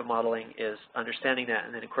this type of modeling is understanding that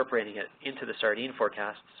and then incorporating it into the sardine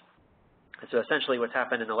forecasts. And so essentially what's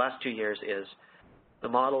happened in the last 2 years is the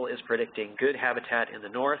model is predicting good habitat in the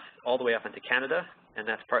north all the way up into Canada, and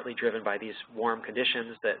that's partly driven by these warm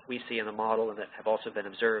conditions that we see in the model and that have also been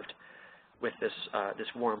observed with this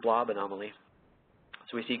warm blob anomaly.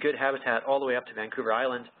 So we see good habitat all the way up to Vancouver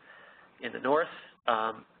Island in the north,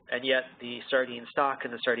 and yet the sardine stock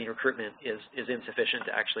and the sardine recruitment is insufficient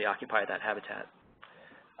to actually occupy that habitat.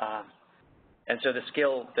 And so the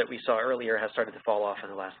skill that we saw earlier has started to fall off in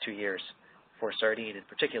the last 2 years for sardine in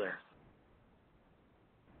particular.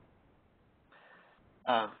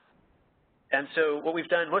 And so what we've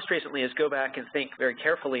done most recently is go back and think very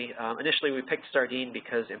carefully. Initially, we picked sardine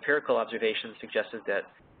because empirical observations suggested that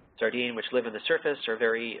sardine, which live in the surface, are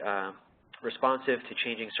very responsive to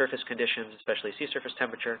changing surface conditions, especially sea surface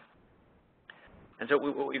temperature. And so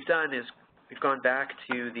what we've done is we've gone back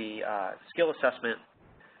to the skill assessment,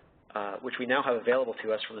 which we now have available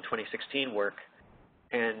to us from the 2016 work,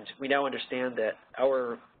 and we now understand that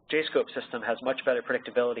our JSCOPE system has much better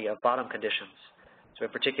predictability of bottom conditions, so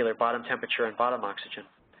in particular bottom temperature and bottom oxygen.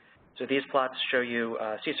 So these plots show you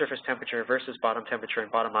sea surface temperature versus bottom temperature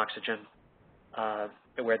and bottom oxygen,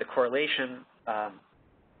 where the correlation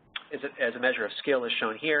as a measure of skill is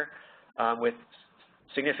shown here, with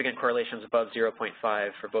significant correlations above 0.5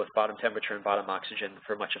 for both bottom temperature and bottom oxygen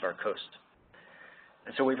for much of our coast.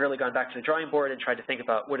 And so we've really gone back to the drawing board and tried to think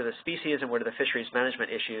about what are the species and what are the fisheries management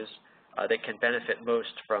issues that can benefit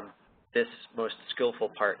most from this most skillful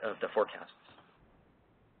part of the forecasts.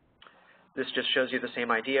 This just shows you the same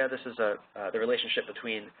idea. This is the relationship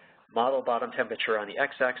between model bottom temperature on the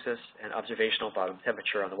x-axis and observational bottom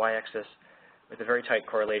temperature on the y-axis, with a very tight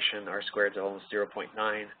correlation, R-squared of almost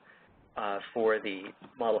 0.9 for the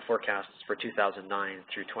model forecasts for 2009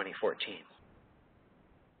 through 2014.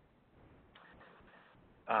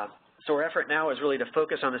 So our effort now is really to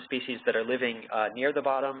focus on the species that are living near the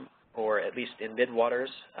bottom, or at least in mid-waters,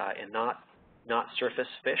 and not surface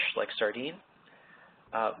fish like sardine.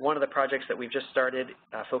 One of the projects that we've just started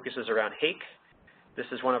focuses around hake. This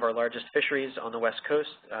is one of our largest fisheries on the West Coast,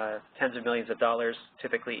 tens of millions of dollars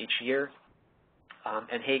typically each year.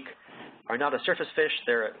 And hake are not a surface fish.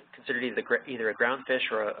 They're considered either a ground fish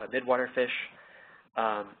or a mid-water fish.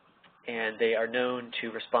 And they are known to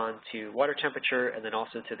respond to water temperature and then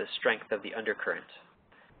also to the strength of the undercurrent.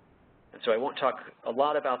 And so I won't talk a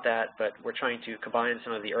lot about that, but we're trying to combine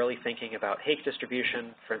some of the early thinking about hake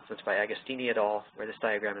distribution, for instance by Agostini et al., where this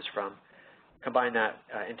diagram is from, combine that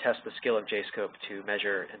and test the skill of JSCOPE to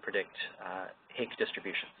measure and predict hake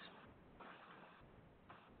distributions.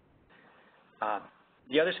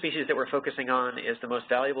 The other species that we're focusing on is the most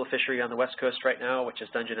valuable fishery on the West Coast right now, which is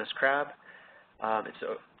Dungeness crab.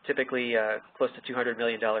 It's typically close to $200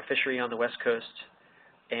 million fishery on the West Coast,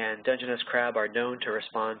 and Dungeness crab are known to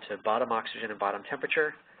respond to bottom oxygen and bottom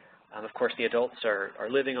temperature. Of course, the adults are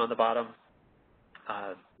living on the bottom.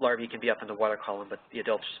 Larvae can be up in the water column, but the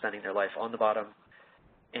adults are spending their life on the bottom.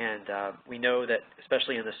 And we know that,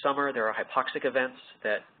 especially in the summer, there are hypoxic events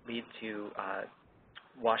that lead to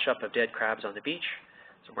wash up of dead crabs on the beach,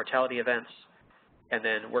 so mortality events. And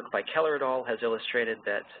then work by Keller et al. Has illustrated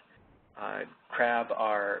that crab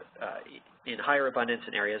are in higher abundance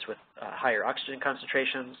in areas with higher oxygen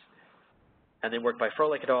concentrations, And then work by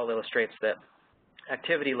Froelich et al. Illustrates that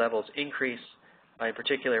activity levels increase, in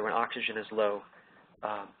particular when oxygen is low.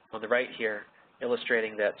 On the right here,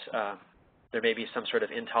 illustrating that there may be some sort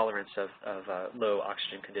of intolerance of low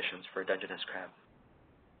oxygen conditions for Dungeness crab.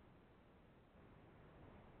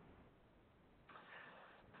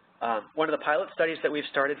 One of the pilot studies that we've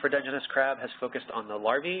started for Dungeness crab has focused on the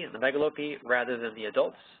larvae and the megalopy rather than the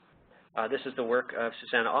adults. This is the work of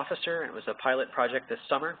Susanna Officer. It was a pilot project this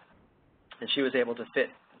summer, and she was able to fit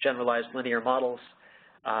generalized linear models,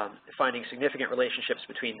 finding significant relationships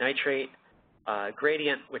between nitrate,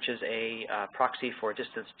 gradient, which is a proxy for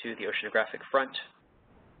distance to the oceanographic front,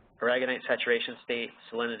 aragonite saturation state,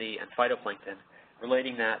 salinity, and phytoplankton,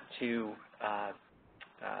 relating that to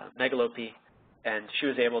megalopy. And she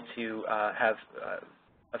was able to have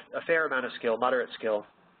a fair amount of skill, moderate skill,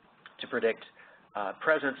 to predict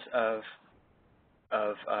presence of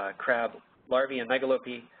crab larvae and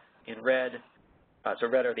megalopy in red. So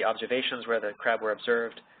red are the observations where the crab were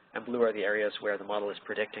observed, and blue are the areas where the model is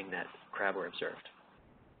predicting that crab were observed.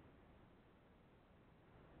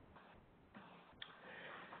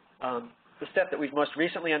 The step that we've most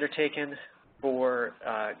recently undertaken for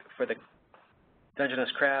the Dungeness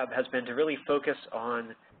crab has been to really focus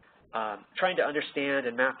on trying to understand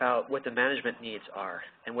and map out what the management needs are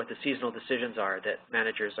and what the seasonal decisions are that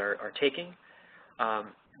managers are taking.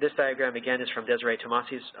 This diagram, again, is from Desiree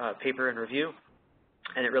Tomasi's paper and review,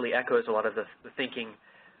 and it really echoes a lot of the thinking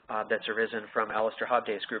that's arisen from Alistair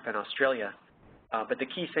Hobday's group in Australia. But the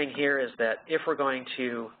key thing here is that if we're going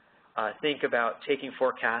to think about taking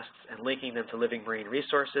forecasts and linking them to living marine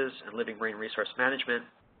resources and living marine resource management,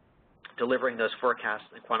 delivering those forecasts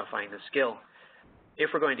and quantifying the skill, if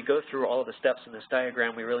we're going to go through all of the steps in this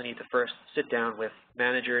diagram, we really need to first sit down with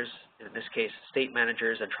managers, in this case state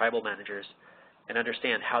managers and tribal managers, and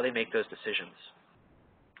understand how they make those decisions,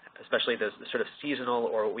 especially those sort of seasonal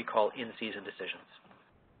or what we call in-season decisions.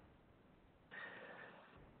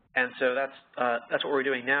 And so that's what we're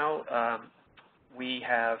doing now. We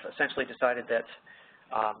have essentially decided that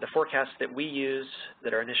the forecasts that we use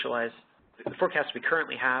that are initialized, the forecasts we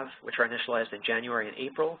currently have, which are initialized in January and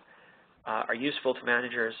April, are useful to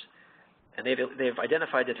managers, and they've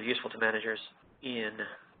identified that they're useful to managers in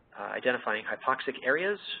identifying hypoxic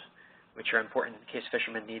areas, which are important in case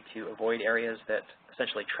fishermen need to avoid areas that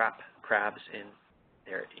essentially trap crabs in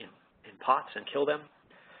pots and kill them.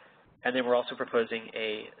 And then we're also proposing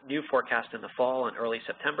a new forecast in the fall and early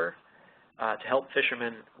September to help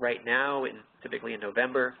fishermen right now, typically in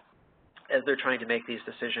November, as they're trying to make these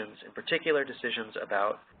decisions, in particular decisions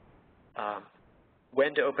about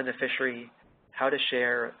when to open the fishery, how to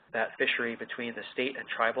share that fishery between the state and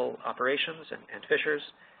tribal operations and fishers,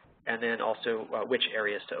 and then also which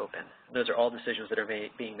areas to open. And those are all decisions that are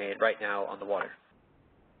being made right now on the water.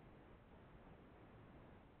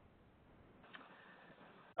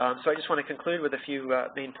 So I just want to conclude with a few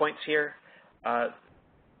main points here.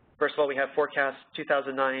 First of all, we have forecasts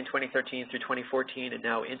 2009, 2013 through 2014, and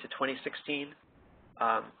now into 2016.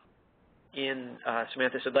 In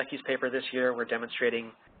Samantha Sedlecki's paper this year, we're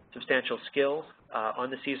demonstrating substantial skill on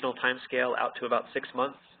the seasonal time scale out to about 6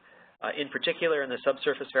 months, in particular in the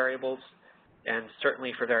subsurface variables, and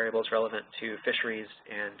certainly for variables relevant to fisheries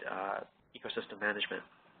and ecosystem management.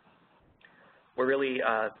 We're really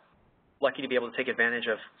lucky to be able to take advantage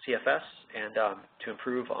of CFS and to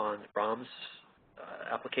improve on ROMS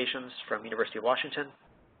applications from University of Washington.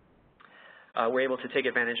 We're able to take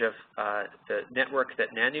advantage of the network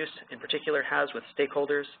that NANUS in particular has with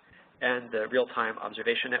stakeholders and the real-time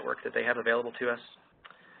observation network that they have available to us.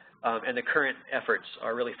 And the current efforts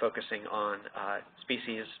are really focusing on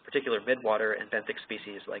species, particular midwater and benthic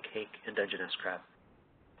species like hake and Dungeness crab.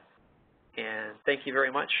 And thank you very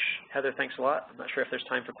much. Heather, thanks a lot. I'm not sure if there's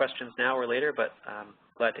time for questions now or later, but I'm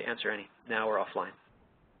glad to answer any now or offline.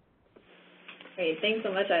 Great. Thanks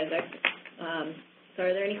so much, Isaac. So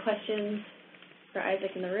are there any questions for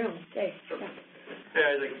Isaac in the room? Jay. Sure. Yeah.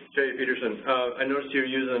 Hey, Isaac. Jay Peterson. I noticed you're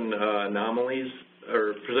using anomalies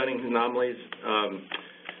or presenting anomalies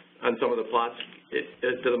on some of the plots.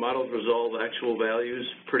 Do the models resolve actual values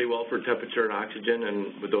pretty well for temperature and oxygen,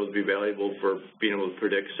 and would those be valuable for being able to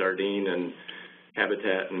predict sardine and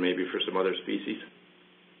habitat and maybe for some other species?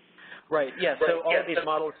 Right, yeah, so all of these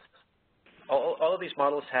models, all of these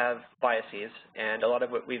models have biases, and a lot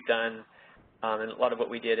of what we've done and a lot of what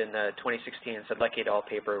we did in the 2016 Sedlecki et al.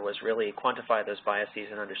 Paper was really quantify those biases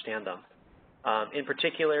and understand them. In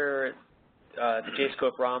particular, the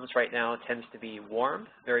JSCOPE ROMS right now tends to be warm,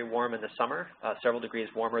 very warm in the summer, several degrees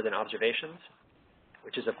warmer than observations,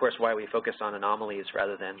 which is, of course, why we focus on anomalies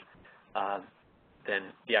rather than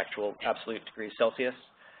the actual absolute degrees Celsius.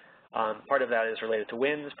 Part of that is related to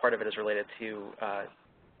winds, part of it is related to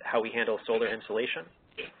how we handle solar insolation.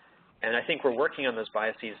 And I think we're working on those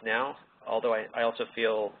biases now, although I also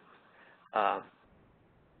feel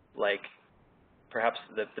like perhaps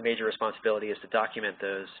the major responsibility is to document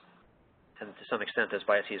those, and to some extent those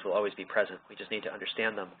biases will always be present. We just need to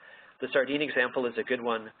understand them. The sardine example is a good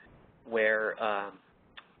one where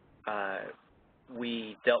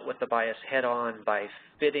we dealt with the bias head-on by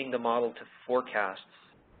fitting the model to forecasts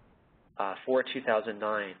for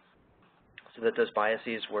 2009 so that those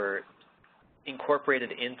biases were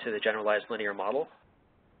incorporated into the generalized linear model.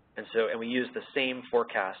 And we used the same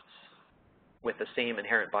forecasts with the same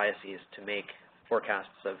inherent biases to make forecasts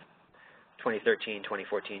of 2013,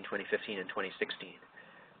 2014, 2015, and 2016.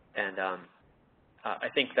 And I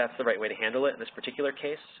think that's the right way to handle it in this particular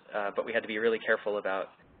case, but we had to be really careful about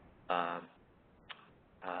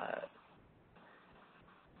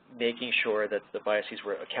making sure that the biases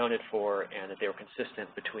were accounted for and that they were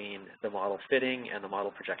consistent between the model fitting and the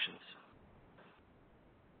model projections.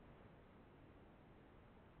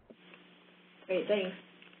 Great, thanks.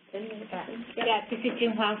 Yeah, this is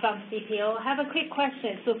Jing Huang from CPO. I have a quick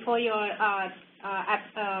question. So for your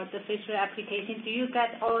the fishery application, do you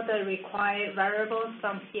get all the required variables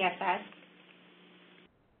from CFS?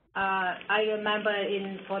 I remember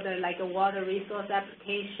for the water resource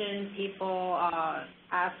application, people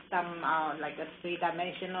ask them like a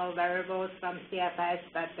three-dimensional variables from CFS,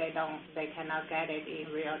 but they cannot get it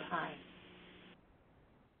in real time.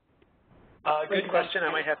 Good question.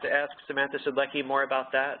 I might have to ask Samantha Sudlecki more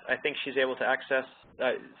about that. I think she's able to access,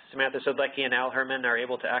 Samantha Sudlecki and Al Herman are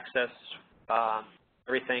able to access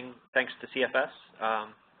everything thanks to CFS.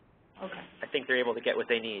 Okay. I think they're able to get what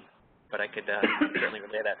they need, but I could certainly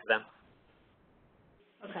relay that to them.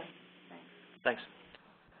 Okay, Okay, thanks.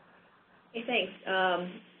 thanks.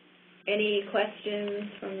 Any questions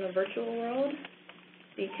from the virtual world?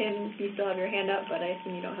 See, Tim, you still have your hand up, but I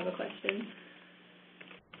assume you don't have a question.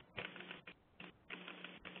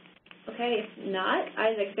 Okay, if not,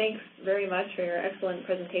 Isaac, thanks very much for your excellent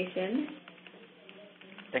presentation.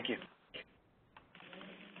 Thank you.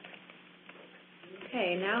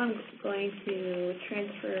 Okay, now I'm going to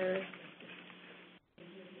transfer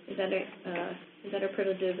presenter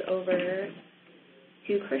privileges over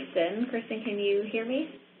to Kristen. Kristen, can you hear me?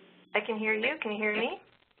 I can hear you. Can you hear me?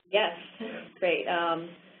 Yes, great.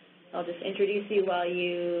 I'll just introduce you while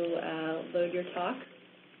you load your talk.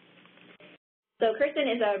 So Kristen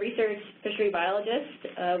is a research fishery biologist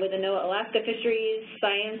with the NOAA Alaska Fisheries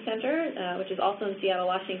Science Center, which is also in Seattle,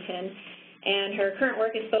 Washington. And her current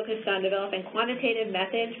work is focused on developing quantitative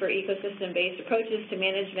methods for ecosystem-based approaches to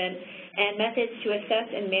management and methods to assess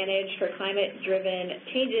and manage for climate-driven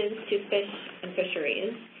changes to fish and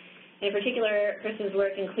fisheries. In particular, Kristen's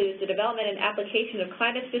work includes the development and application of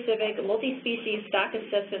climate-specific multi-species stock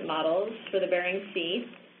assessment models for the Bering Sea,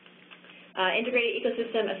 integrated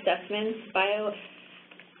ecosystem assessments,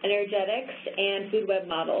 bioenergetics, and food web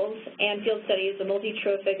models, and field studies of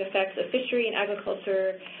multi-trophic effects of fishery and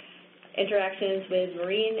agriculture interactions with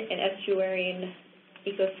marine and estuarine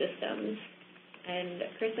ecosystems. And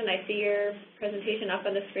Kristen, I see your presentation up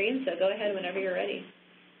on the screen, so go ahead whenever you're ready.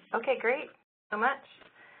 Okay, great. So much.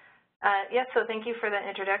 Yes, so thank you for the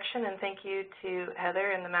introduction, and thank you to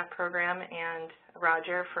Heather and the MAP program and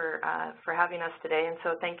Roger for having us today. And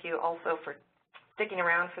so thank you also for sticking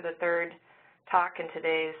around for the third talk in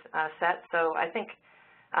today's set. So I think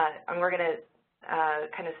we're going to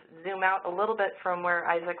kind of zoom out a little bit from where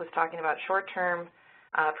Isaac was talking about short-term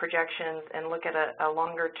projections and look at a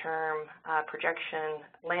longer-term projection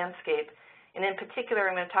landscape. And in particular,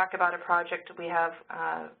 I'm going to talk about a project we have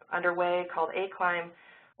underway called ACLIMB,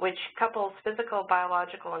 which couples physical,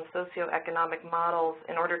 biological, and socioeconomic models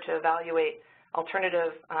in order to evaluate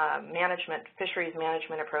alternative fisheries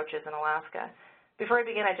management approaches in Alaska. Before I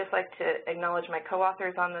begin, I'd just like to acknowledge my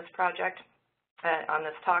co-authors on this project, on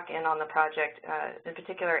this talk and on the project, in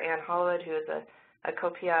particular Ann Hollywood, who is a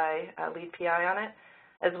co-PI, lead PI on it,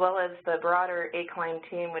 as well as the broader ACLIMB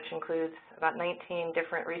team, which includes about 19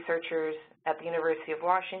 different researchers at the University of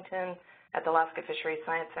Washington, at the Alaska Fisheries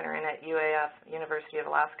Science Center, and at UAF, University of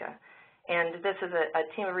Alaska. And this is a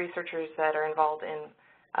team of researchers that are involved in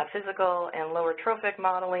physical and lower trophic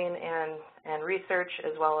modeling and research,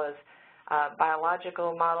 as well as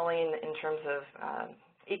biological modeling in terms of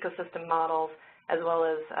ecosystem models, as well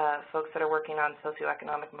as folks that are working on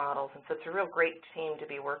socioeconomic models. And so it's a real great team to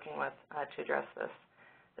be working with to address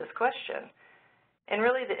this question. And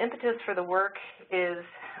really the impetus for the work is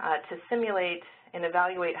to simulate and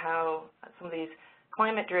evaluate how some of these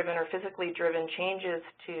climate-driven or physically driven changes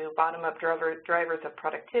to bottom-up drivers of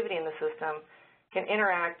productivity in the system can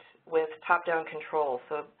interact with top-down controls,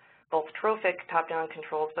 so both trophic top-down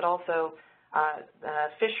controls, but also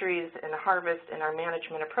fisheries and harvest and our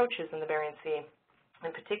management approaches in the Bering Sea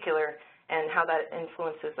in particular, and how that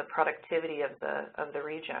influences the productivity of the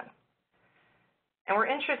region. And we're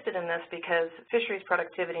interested in this because fisheries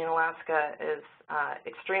productivity in Alaska is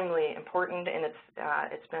extremely important, and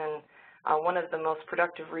it's been one of the most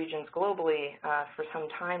productive regions globally for some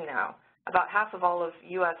time now. About half of all of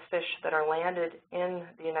U.S. fish that are landed in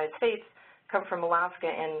the United States come from Alaska,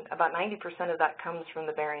 and about 90% of that comes from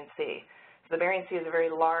the Bering Sea. So the Bering Sea is a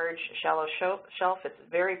very large, shallow shelf. It's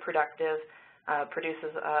very productive,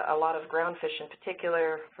 produces a lot of ground fish in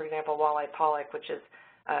particular, for example, walleye pollock, which is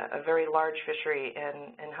a very large fishery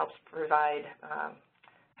and helps provide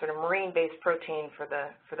sort of marine-based protein for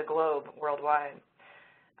the globe worldwide.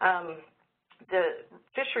 The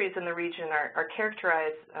fisheries in the region are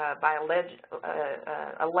characterized by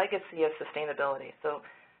a legacy of sustainability. So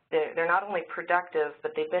they're not only productive,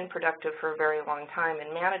 but they've been productive for a very long time,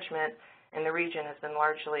 and management in the region has been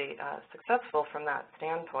largely successful from that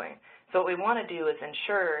standpoint. So what we want to do is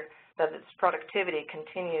ensure that this productivity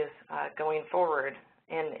continues going forward,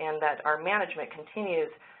 and that our management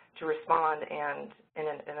continues to respond in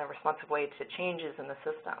a responsive way to changes in the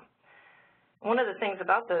system. One of the things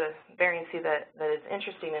about the Bering Sea that is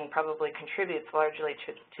interesting and probably contributes largely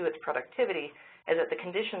to its productivity is that the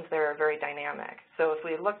conditions there are very dynamic. So if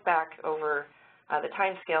we look back over the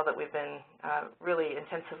time scale that we've been really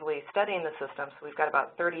intensively studying the system, so we've got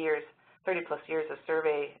about 30 plus years of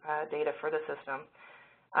survey data for the system.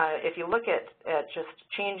 If you look at just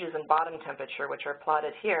changes in bottom temperature, which are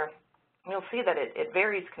plotted here, you'll see that it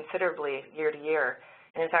varies considerably year to year.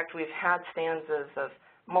 And in fact, we've had stanzas of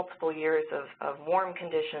multiple years of warm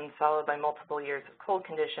conditions followed by multiple years of cold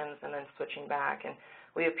conditions and then switching back. And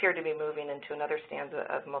we appear to be moving into another stanza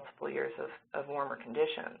of multiple years of warmer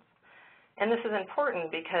conditions. And this is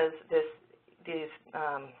important because these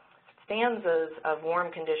stanzas of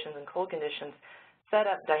warm conditions and cold conditions set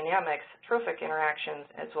up dynamics, trophic interactions,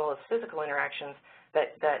 as well as physical interactions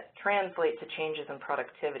that translate to changes in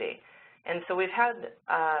productivity. And so we've had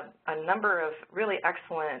a number of really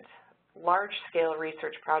excellent large-scale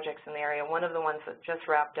research projects in the area. One of the ones that just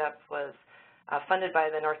wrapped up was funded by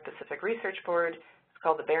the North Pacific Research Board. It's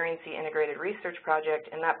called the Bering Sea Integrated Research Project,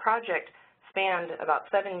 and that project spanned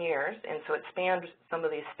about 7 years, and so it spanned some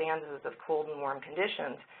of these stanzas of cold and warm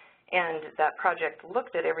conditions. And that project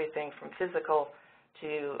looked at everything from physical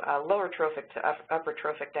to lower trophic to upper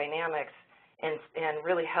trophic dynamics, and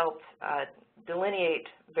really helped delineate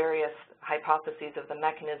various hypotheses of the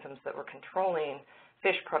mechanisms that were controlling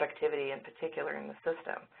fish productivity in particular in the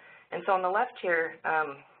system. And so on the left here,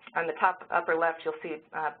 on the top upper left, you'll see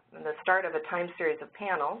the start of a time series of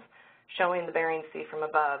panels showing the Bering Sea from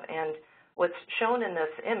above. And what's shown in this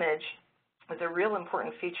image is a real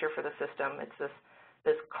important feature for the system. It's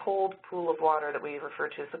this cold pool of water that we refer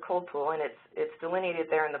to as the cold pool, and it's delineated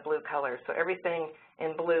there in the blue color. So everything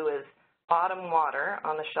in blue is bottom water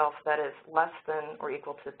on the shelf that is less than or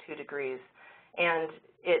equal to 2 degrees. And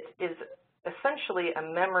it is essentially a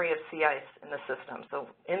memory of sea ice in the system. So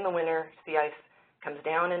in the winter, sea ice comes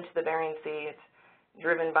down into the Bering Sea. It's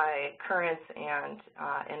driven by currents and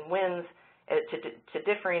winds to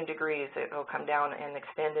differing degrees. It will come down and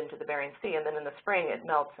extend into the Bering Sea, and then in the spring it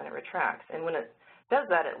melts and it retracts. And when it does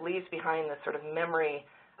that, it leaves behind this sort of memory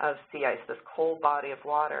of sea ice, this cold body of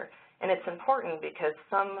water. And it's important because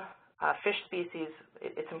some fish species,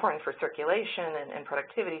 it's important for circulation and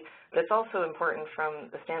productivity, but it's also important from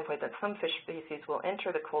the standpoint that some fish species will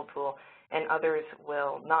enter the cold pool and others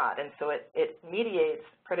will not. And so it mediates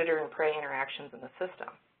predator and prey interactions in the system.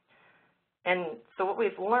 And so what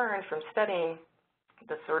we've learned from studying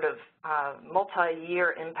the sort of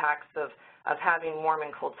multi-year impacts of having warm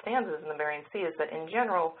and cold stanzas in the Bering Sea is that in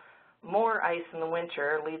general, more ice in the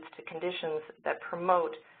winter leads to conditions that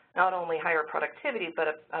promote not only higher productivity, but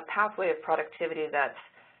a pathway of productivity that's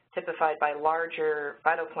typified by larger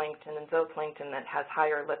phytoplankton and zooplankton that has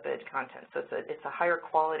higher lipid content. So it's a higher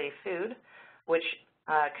quality food, which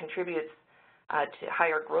contributes to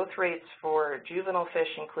higher growth rates for juvenile fish,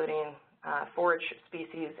 including forage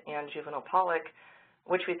species and juvenile pollock,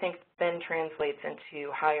 which we think then translates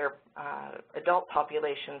into higher adult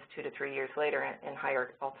populations 2 to 3 years later and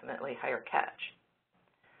ultimately higher catch.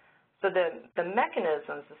 So the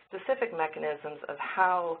mechanisms, the specific mechanisms of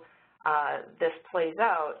how this plays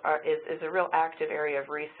out is a real active area of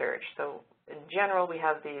research. So in general, we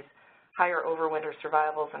have these higher overwinter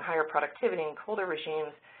survivals and higher productivity in colder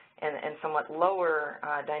regimes and somewhat lower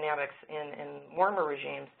dynamics in warmer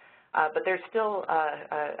regimes. But there's still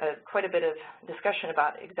quite a bit of discussion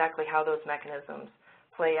about exactly how those mechanisms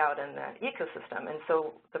play out in the ecosystem. And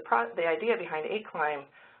so the idea behind ACLIME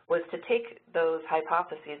was to take those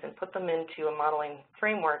hypotheses and put them into a modeling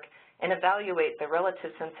framework and evaluate the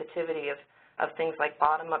relative sensitivity of things like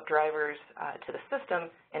bottom-up drivers to the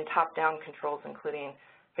system and top-down controls, including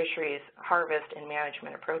fisheries harvest and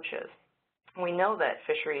management approaches. We know that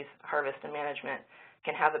fisheries harvest and management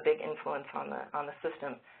can have a big influence on the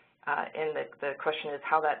system, and the question is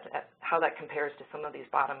how that compares to some of these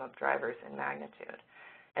bottom-up drivers in magnitude.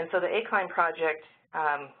 And so the ACLIME project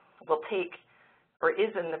will take, or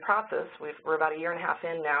is in the process, we're about 1.5 years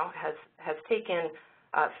in now, has taken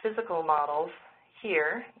physical models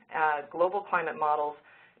here, global climate models,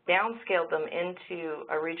 downscaled them into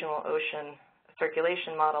a regional ocean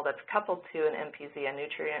circulation model that's coupled to an MPZ, a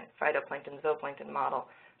nutrient phytoplankton zooplankton model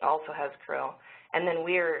that also has krill. And then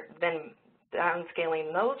we're then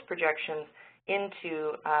downscaling those projections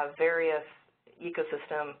into various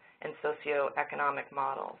ecosystem and socioeconomic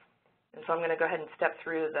models. And so I'm going to go ahead and step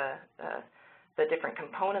through the different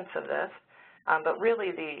components of this. But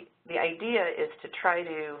really the idea is to try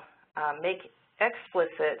to make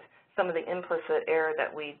explicit some of the implicit error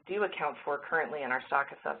that we do account for currently in our stock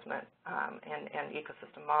assessment and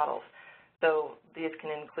ecosystem models. So these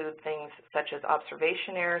can include things such as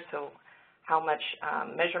observation error, so how much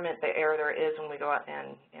measurement the error there is when we go out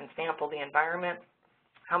and sample the environment,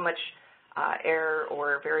 how much error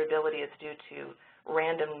or variability is due to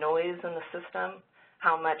random noise in the system,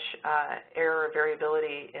 how much error or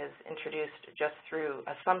variability is introduced just through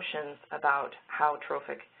assumptions about how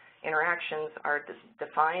trophic interactions are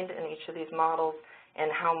defined in each of these models,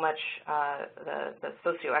 and how much the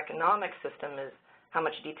socioeconomic system is, how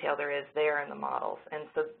much detail there is there in the models. And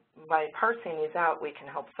so by parsing these out, we can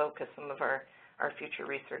help focus some of our future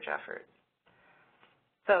research efforts.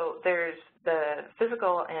 So there's the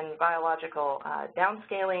physical and biological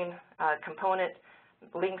downscaling component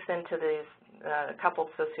links into these coupled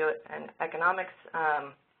socioeconomics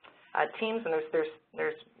teams, and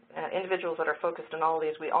there's individuals that are focused on all of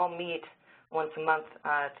these. We all meet once a month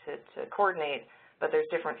to coordinate, but there's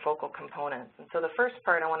different focal components. And so the first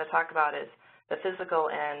part I want to talk about is the physical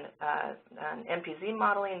and MPZ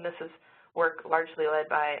modeling. This is work largely led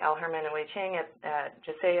by Al Herman and Wei Chang at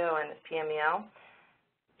JASEO and PMEL.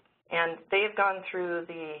 And they've gone through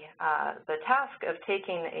the task of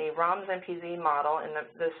taking a ROMS-MPZ model, and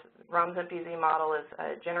this ROMS-MPZ model is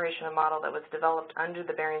a generation of model that was developed under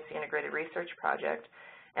the Bering Sea Integrated Research Project,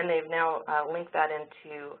 and they've now linked that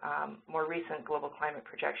into more recent global climate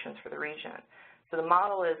projections for the region. So the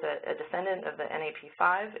model is a descendant of the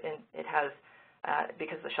NAP5, and it has,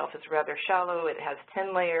 because the shelf is rather shallow, it has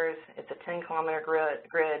 10 layers, it's a 10-kilometer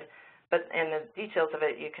grid, and the details of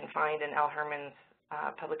it you can find in Al Herman's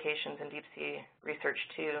publications in Deep Sea Research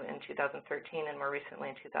 2 in 2013 and more recently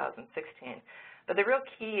in 2016. But the real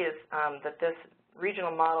key is that this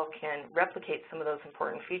regional model can replicate some of those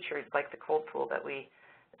important features like the cold pool that we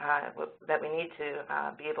need to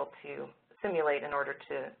be able to simulate in order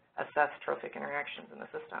to assess trophic interactions in the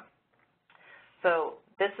system. So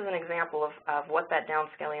this is an example of what that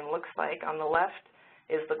downscaling looks like. On the left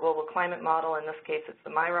is the global climate model. In this case, it's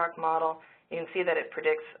the MIROC model. You can see that it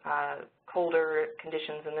predicts colder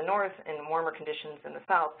conditions in the north and warmer conditions in the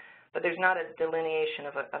south, but there's not a delineation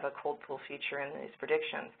of a cold pool feature in these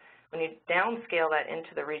predictions. When you downscale that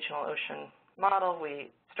into the regional ocean model,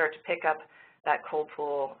 we start to pick up that cold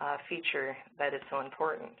pool feature that is so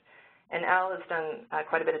important. And Al has done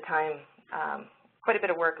quite a bit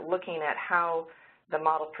of work looking at how the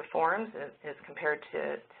model performs as compared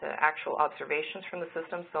to actual observations from the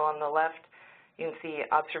system. So on the left, you can see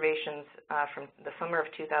observations from the summer of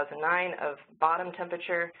 2009 of bottom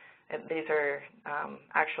temperature. These are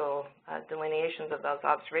actual delineations of those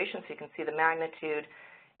observations. So you can see the magnitude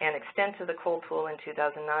and extent of the cold pool in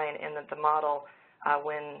 2009, and that the model,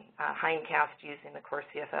 when hindcast using the core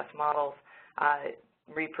CFS models,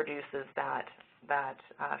 reproduces that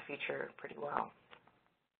feature pretty well.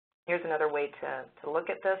 Here's another way to look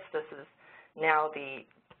at this. This is now the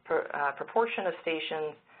proportion of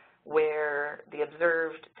stations where the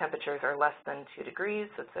observed temperatures are less than 2 degrees.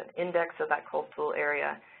 So it's an index of that cold pool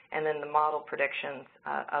area, and then the model predictions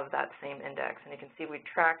of that same index. And you can see we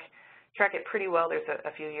track it pretty well. There's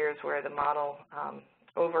a few years where the model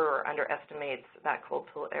over or underestimates that cold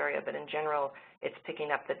pool area, but in general, it's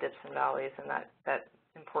picking up the dips and valleys and that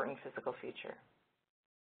important physical feature.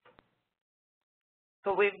 So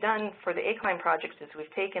what we've done for the ACLIME project is we've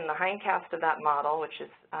taken the hindcast of that model, which is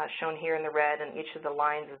shown here in the red, and each of the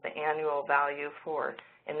lines is the annual value for,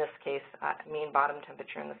 in this case, mean bottom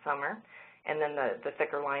temperature in the summer, and then the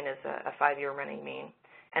thicker line is a 5-year running mean.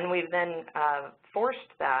 And we've then forced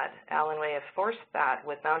that, Alan Way has forced that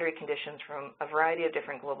with boundary conditions from a variety of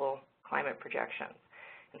different global climate projections.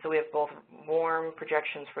 And so we have both warm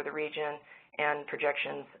projections for the region and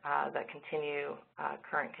projections that continue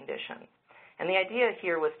current conditions. And the idea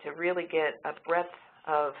here was to really get a breadth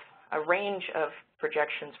of a range of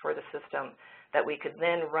projections for the system that we could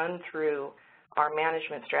then run through our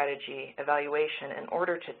management strategy evaluation in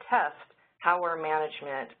order to test how our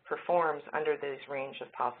management performs under this range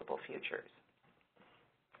of possible futures.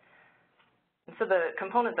 And so the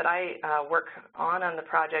component that I work on the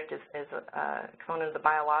project is a component of the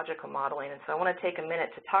biological modeling. And so I want to take a minute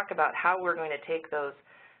to talk about how we're going to take those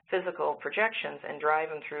physical projections and drive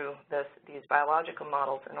them through these biological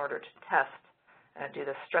models in order to test, do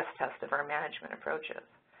the stress test of our management approaches.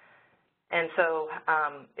 And so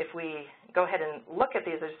if we go ahead and look at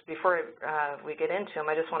these, before we get into them,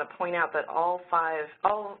 I just want to point out that all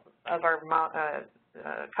of our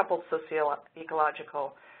coupled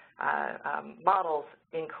socio-ecological models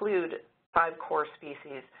include 5 core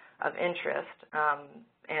species of interest,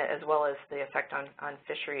 as well as the effect on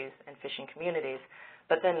fisheries and fishing communities.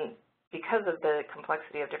 But then because of the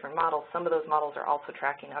complexity of different models, some of those models are also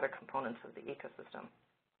tracking other components of the ecosystem.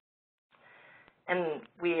 And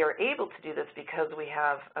we are able to do this because we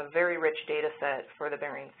have a very rich data set for the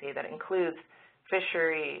Bering Sea that includes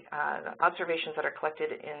fishery observations that are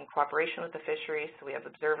collected in cooperation with the fisheries. So we have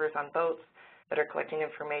observers on boats that are collecting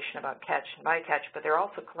information about catch and bycatch, but they're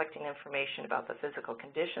also collecting information about the physical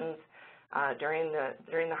conditions during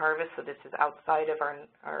the harvest. So this is outside of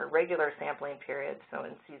our regular sampling period. So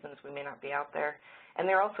in seasons we may not be out there. And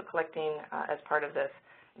they're also collecting, as part of this,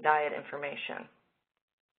 diet information.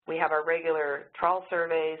 We have our regular trawl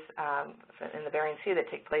surveys in the Bering Sea that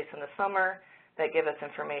take place in the summer that give us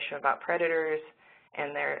information about predators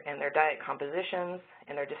and their diet compositions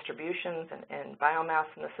and their distributions and biomass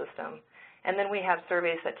in the system. And then we have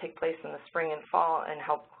surveys that take place in the spring and fall and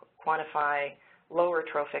help quantify lower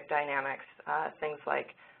trophic dynamics, things like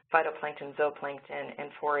phytoplankton, zooplankton, and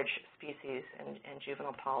forage species and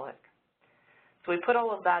juvenile pollock. So we put all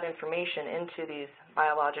of that information into these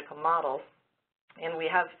biological models, and we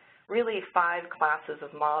have really 5 classes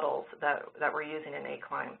of models that we're using in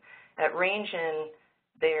ACLIME that range in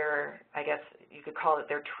their, I guess you could call it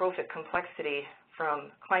their trophic complexity,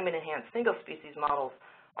 from climate-enhanced single-species models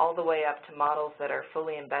all the way up to models that are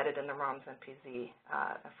fully embedded in the ROMS-MPZ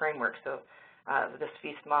framework. So this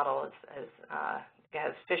FEAST model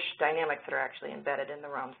has fish dynamics that are actually embedded in the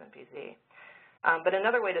ROMS-MPZ. But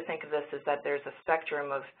another way to think of this is that there's a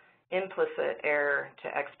spectrum of implicit error to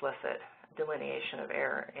explicit delineation of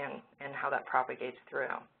error and how that propagates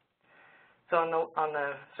through. So on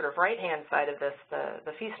the sort of right-hand side of this,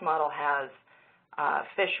 the FEAST model has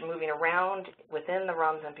fish moving around within the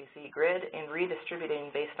ROMS-MPZ grid and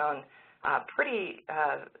redistributing based on pretty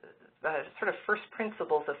sort of first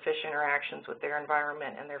principles of fish interactions with their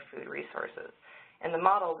environment and their food resources. And the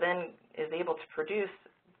model then is able to produce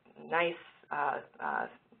nice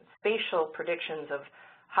spatial predictions of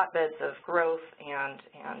hotbeds of growth and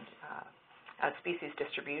species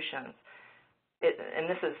distributions. And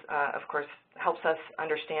this is, of course, helps us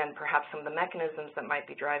understand perhaps some of the mechanisms that might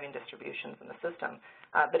be driving distributions in the system.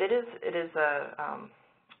 But it is a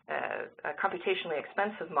computationally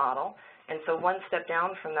expensive model, and so one step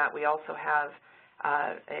down from that, we also have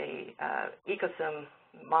a ecosystem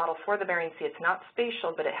model for the Bering Sea. It's not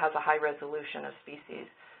spatial, but it has a high resolution of species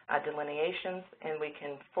delineations, and we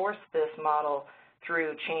can force this model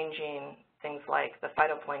through changing things like the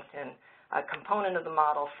phytoplankton component of the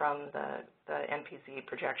model from the MPZ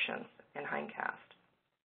projections in Hindcast.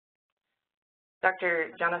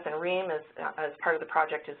 Dr. Jonathan Ream, as part of the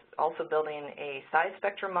project, is also building a size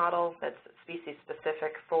spectrum model that's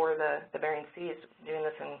species-specific for the Bering Sea. He's doing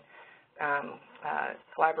this in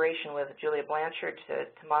collaboration with Julia Blanchard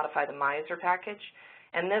to modify the Miser package.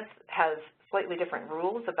 And this has slightly different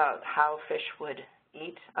rules about how fish would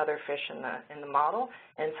eat other fish in the model,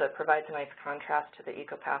 and so it provides a nice contrast to the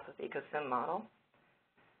EcoPath with EcoSim model.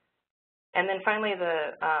 And then finally,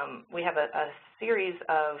 we have a series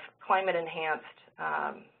of climate-enhanced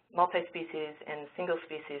multi-species and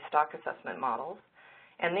single-species stock assessment models.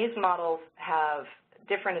 And these models have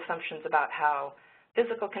different assumptions about how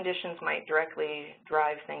physical conditions might directly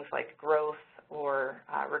drive things like growth or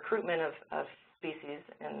recruitment of species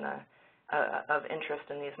of interest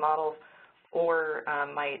in these models, or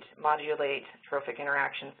might modulate trophic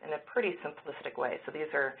interactions in a pretty simplistic way. So these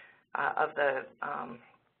are of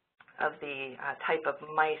the type of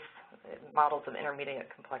mice models of intermediate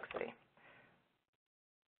complexity.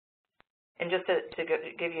 And just to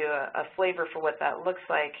give you a flavor for what that looks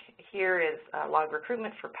like, here is log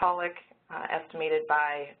recruitment for pollock, estimated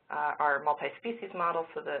by our multi-species model,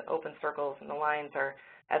 so the open circles and the lines are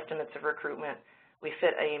estimates of recruitment. We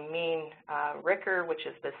fit a mean RICR, which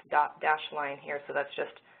is this dash line here, so that's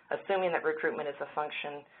just assuming that recruitment is a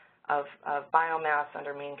function of biomass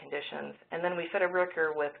under mean conditions. And then we fit a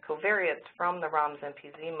RICR with covariates from the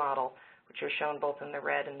ROMS-MPZ model, which are shown both in the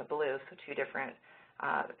red and the blue, so two different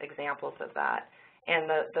examples of that. And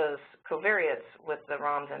those covariates with the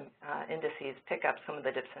ROMS indices pick up some of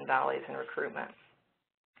the dips and valleys in recruitment.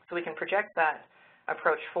 So we can project that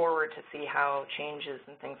approach forward to see how changes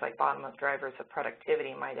in things like bottom-up drivers of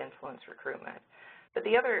productivity might influence recruitment. But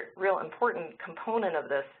the other real important component of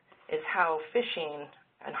this is how fishing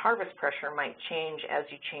and harvest pressure might change as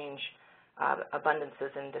you change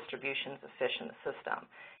abundances and distributions of fish in the system.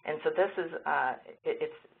 And so this is,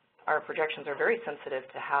 our projections are very sensitive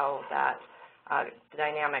to how that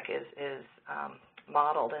dynamic is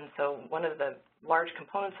modeled. And so one of the large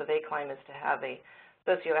components of ACLIMB is to have a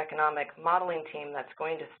socioeconomic modeling team that's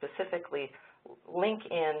going to specifically link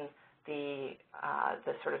in the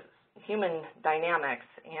sort of human dynamics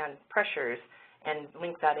and pressures and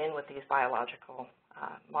link that in with these biological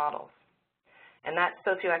models. And that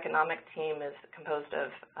socioeconomic team is composed of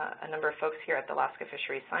a number of folks here at the Alaska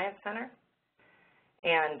Fisheries Science Center.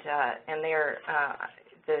 And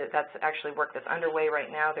that's actually work that's underway right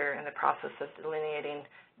now. They're in the process of delineating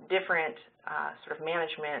different sort of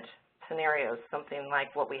management scenarios, something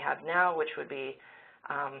like what we have now, which would be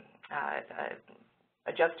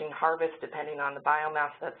adjusting harvest depending on the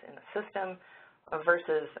biomass that's in the system,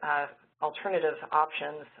 versus alternative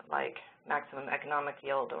options like maximum economic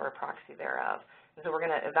yield or a proxy thereof. And so we're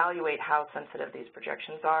going to evaluate how sensitive these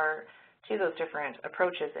projections are to those different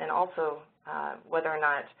approaches, and also whether or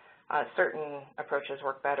not certain approaches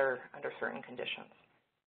work better under certain conditions.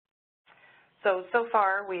 So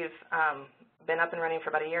far we've been up and running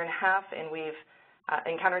for about 1.5 years, and we've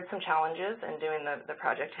encountered some challenges in doing the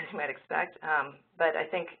project, as you might expect, but I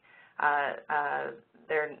think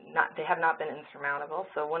they have not been insurmountable.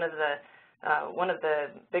 So one of the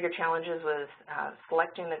bigger challenges was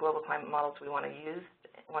selecting the global climate models we want to use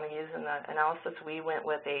in the analysis. We went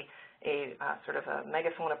with a sort of a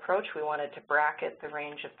megaphone approach. We wanted to bracket the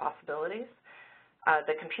range of possibilities.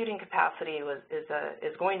 The computing capacity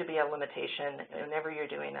is going to be a limitation whenever you're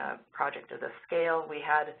doing a project of this scale. We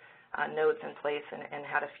had nodes in place and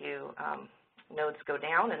had a few nodes go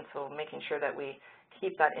down, and so making sure that we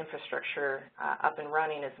keep that infrastructure up and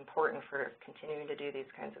running is important for continuing to do these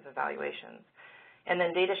kinds of evaluations. And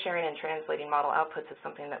then data sharing and translating model outputs is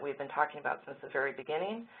something that we've been talking about since the very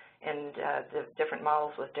beginning, and the different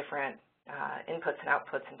models with different inputs and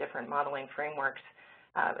outputs and different modeling frameworks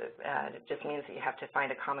it just means that you have to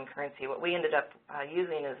find a common currency. What we ended up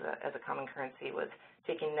using as a common currency was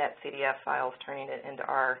taking net CDF files, turning it into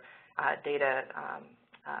our data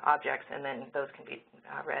objects, and then those can be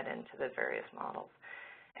read into the various models.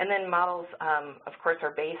 And then models, of course,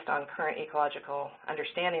 are based on current ecological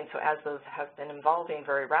understanding, so as those have been evolving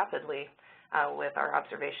very rapidly with our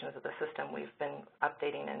observations of the system, we've been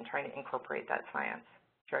updating and trying to incorporate that science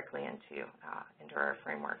directly into our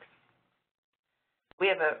frameworks. We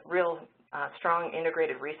have a real strong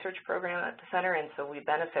integrated research program at the center, and so we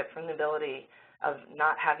benefit from the ability of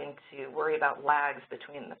not having to worry about lags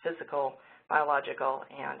between the physical, biological,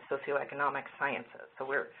 and socioeconomic sciences. So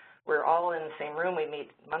we're all in the same room. We meet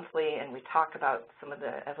monthly, and we talk about some of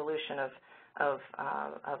the evolution of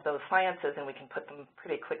those sciences, and we can put them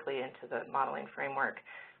pretty quickly into the modeling framework.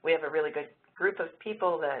 We have a really good group of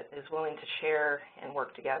people that is willing to share and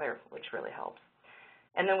work together, which really helps.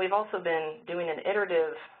 And then we've also been doing an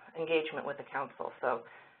iterative engagement with the council. So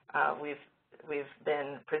we've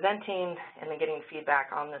been presenting and then getting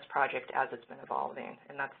feedback on this project as it's been evolving,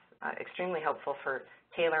 and that's extremely helpful for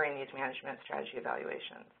tailoring these management strategy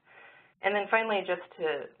evaluations. And then finally, just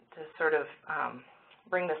to sort of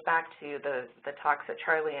bring this back to the talks that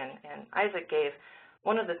Charlie and Isaac gave,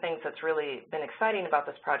 one of the things that's really been exciting about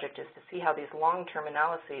this project is to see how these long-term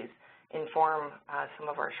analyses inform some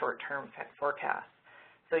of our short-term forecasts.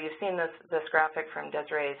 So you've seen this graphic from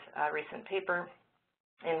Desiree's recent paper,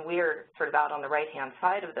 and we're sort of out on the right-hand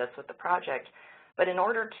side of this with the project. But in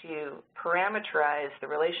order to parameterize the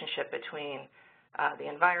relationship between the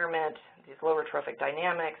environment, these lower trophic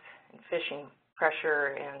dynamics, and fishing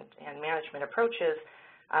pressure and management approaches,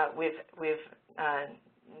 we've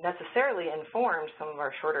necessarily informed some of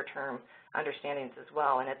our shorter-term understandings as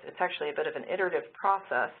well. And it's actually a bit of an iterative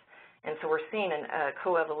process. And so we're seeing a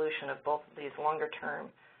coevolution of both of these longer-term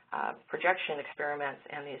projection experiments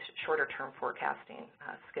and these shorter-term forecasting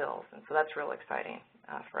skills. And so that's real exciting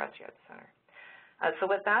for us here at the center. So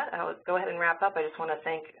with that, I'll go ahead and wrap up. I just want to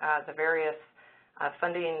thank the various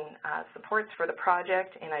funding supports for the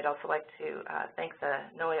project, and I'd also like to thank the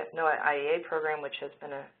NOAA IEA program, which has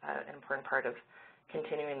been an important part of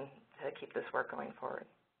continuing to keep this work going forward.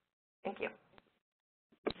 Thank you.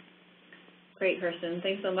 Great, Kirsten.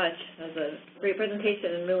 Thanks so much. That was a great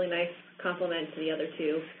presentation and really nice compliment to the other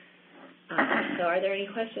two. So are there any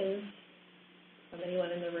questions from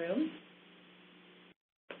anyone in the room?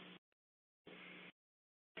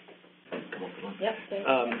 Yep.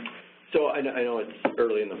 So I know it's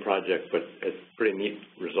early in the project, but it's pretty neat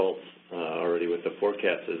results already with the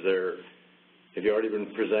forecast. Have you already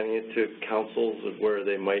been presenting it to councils of where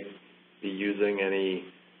they might be using any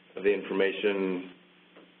of the information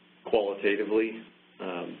qualitatively,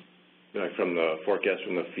 like from the forecast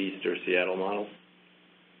from the Feast or Seattle model?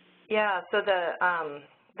 Yeah, so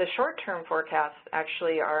the short-term forecasts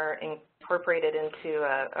actually are incorporated into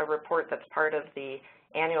a report that's part of the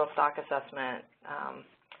annual stock assessment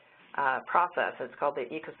process. It's called the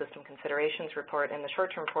Ecosystem Considerations Report, and the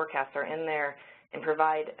short-term forecasts are in there and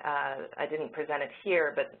provide, I didn't present it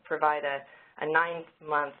here, but provide a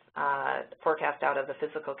 9-month forecast out of the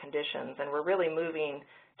physical conditions. And we're really moving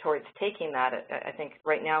towards taking that. I think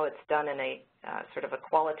right now it's done in a sort of a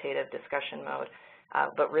qualitative discussion mode,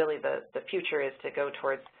 but really the future is to go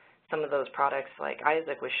towards some of those products like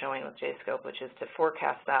Isaac was showing with JScope, which is to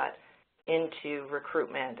forecast that into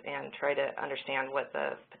recruitment and try to understand what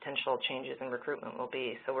the potential changes in recruitment will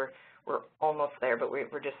be. So we're almost there, but we're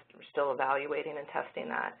still evaluating and testing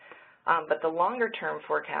that. But the longer-term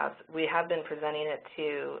forecast, we have been presenting it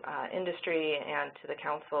to industry and to the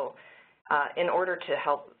council in order to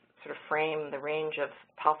help sort of frame the range of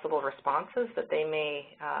possible responses that they may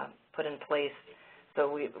put in place. So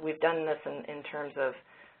we've done this in terms of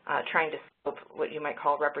trying to scope what you might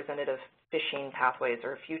call representative fishing pathways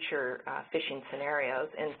or future fishing scenarios.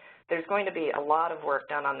 And there's going to be a lot of work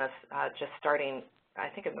done on this just starting, I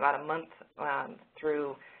think, about a month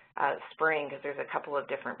through spring, because there's a couple of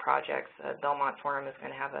different projects. Belmont Forum is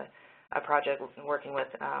going to have a project working with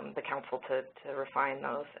the council to refine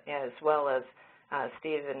those, as well as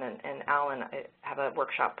Stephen and Alan have a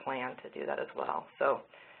workshop plan to do that as well. So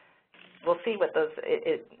we'll see what those,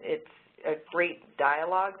 it's a great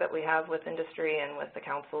dialogue that we have with industry and with the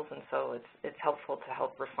councils, and so it's helpful to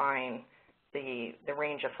help refine the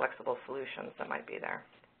range of flexible solutions that might be there.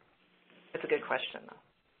 It's a good question, though.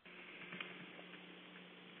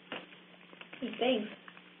 Thanks.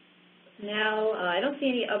 Now, I don't see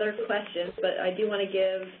any other questions, but I do want to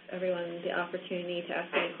give everyone the opportunity to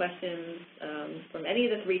ask any questions from any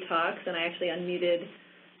of the three talks, and I actually unmuted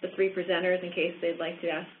the three presenters in case they'd like to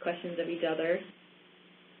ask questions of each other.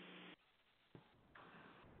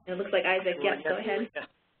 And it looks like Isaac, yes, go ahead.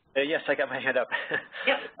 Yes, I got my hand up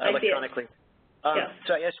yep, electronically. Yes.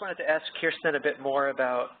 So I just wanted to ask Kirsten a bit more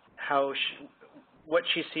about how what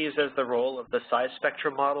she sees as the role of the size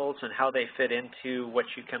spectrum models and how they fit into what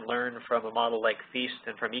you can learn from a model like Feast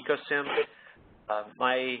and from EcoSim.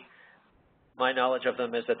 My knowledge of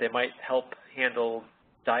them is that they might help handle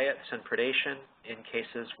diets and predation in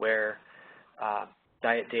cases where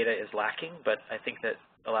diet data is lacking, but I think that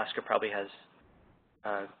Alaska probably has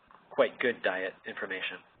quite good diet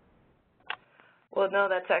information. Well, no,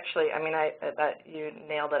 that's actually, I mean, you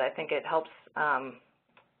nailed it. I think it helps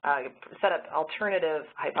set up alternative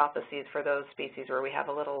hypotheses for those species where we have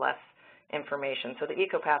a little less information. So the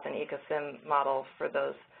EcoPath and EcoSim model, for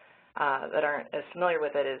those that aren't as familiar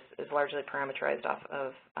with it, is largely parameterized off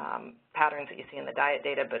of patterns that you see in the diet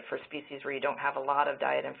data, but for species where you don't have a lot of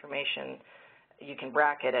diet information, you can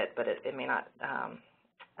bracket it, but it may not,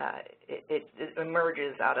 it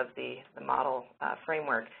emerges out of the model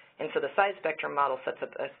framework. And so the size spectrum model sets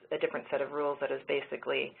up a different set of rules that is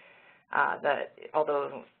basically that,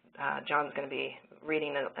 although John's going to be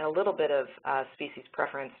reading a little bit of species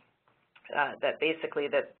preference, that basically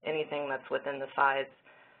that anything that's within the size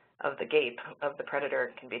of the gape of the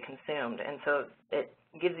predator can be consumed. And so it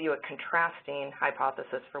gives you a contrasting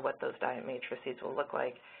hypothesis for what those diet matrices will look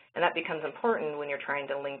like. And that becomes important when you're trying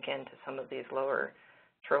to link into some of these lower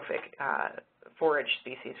trophic forage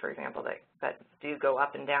species, for example, that do go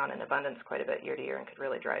up and down in abundance quite a bit year to year and could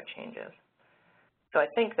really drive changes. So I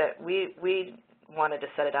think that we wanted to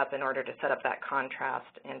set it up in order to set up that contrast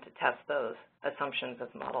and to test those assumptions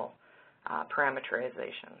of model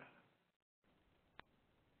parameterization.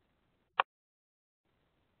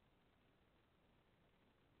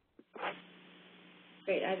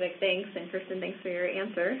 Great, Isaac, thanks, and Kirsten, thanks for your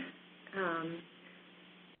answer.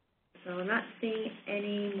 So I'm not seeing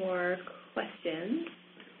any more questions,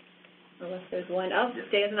 unless there's one. Oh,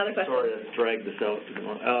 Jay has another question. Sorry to drag this out.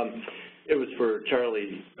 It was for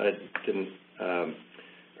Charlie. I didn't,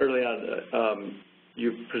 early on,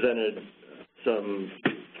 you presented some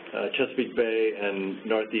Chesapeake Bay and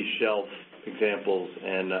Northeast Shelf examples,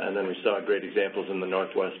 and then we saw great examples in the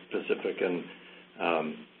Northwest Pacific and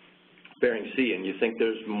Bering Sea, and you think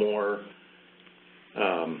there's more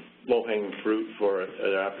low-hanging fruit for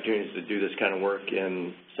opportunities to do this kind of work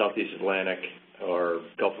in Southeast Atlantic or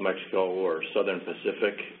Gulf of Mexico or Southern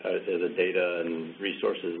Pacific? The data and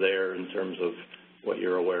resources there in terms of what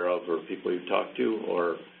you're aware of or people you've talked to,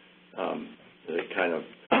 or is it kind of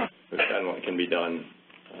what can be done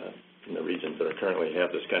in the regions that are currently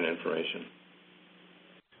have this kind of information?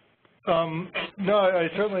 No, I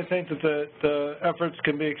certainly think that the efforts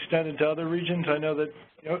can be extended to other regions. I know that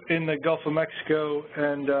in the Gulf of Mexico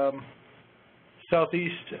and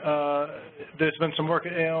Southeast, there's been some work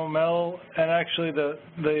at AOML, and actually the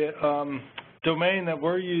domain that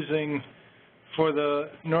we're using for the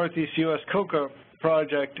Northeast U.S. COCA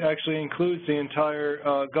project actually includes the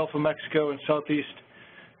entire Gulf of Mexico and Southeast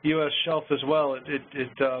U.S. shelf as well.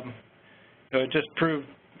 It just proved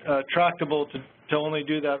tractable to only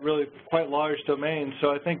do that really quite large domain.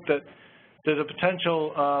 So I think that there's a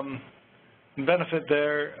potential benefit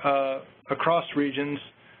there across regions.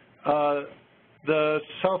 The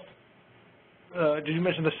South, did you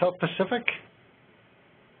mention the South Pacific?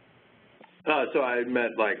 So I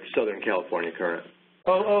meant like Southern California current.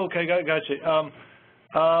 Oh, okay, got you.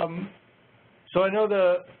 So I know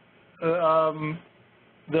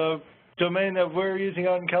the domain that we're using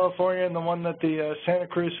out in California and the one that the Santa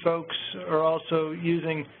Cruz folks are also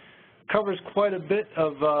using covers quite a bit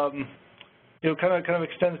of, kind of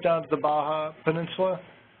extends down to the Baja Peninsula.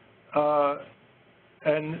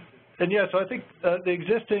 And yeah, so I think the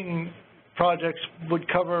existing projects would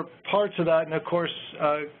cover parts of that, and of course,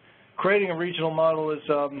 creating a regional model is,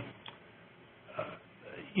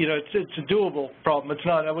 it's a doable problem. It's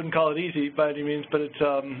not, I wouldn't call it easy by any means, but it's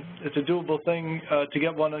a doable thing to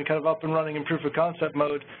get one kind of up and running in proof of concept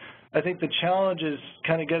mode. I think the challenge is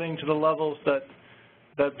kind of getting to the levels that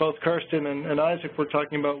both Kirsten and Isaac were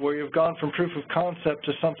talking about, where you've gone from proof of concept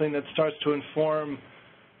to something that starts to inform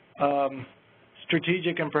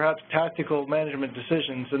strategic and perhaps tactical management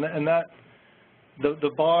decisions. And that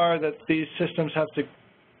the bar that these systems have to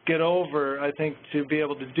get over, I think, to be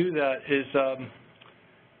able to do that is,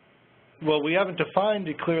 well, we haven't defined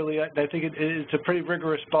it clearly. I think it's a pretty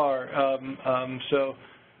rigorous bar.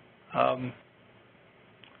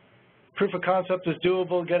 Proof of concept is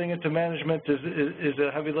doable. Getting into management is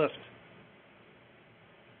a heavy lift.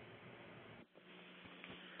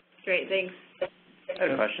 Great, thanks. I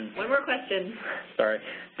had a question. One more question. Sorry.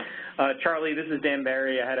 Charlie, this is Dan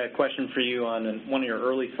Barry. I had a question for you on one of your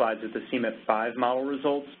early slides with the CMIP-5 model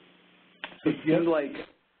results. It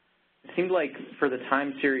seemed like for the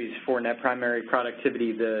time series for net primary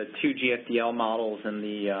productivity, the two GFDL models and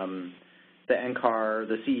the NCAR,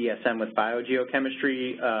 the CESM with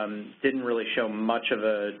biogeochemistry didn't really show much of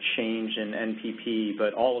a change in NPP,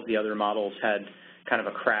 but all of the other models had kind of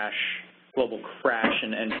a global crash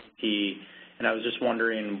in NPP. And I was just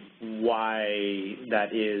wondering why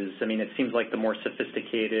that is. I mean, it seems like the more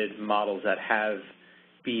sophisticated models that have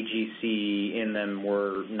BGC in them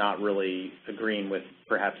were not really agreeing with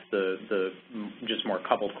perhaps the just more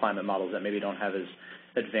coupled climate models that maybe don't have as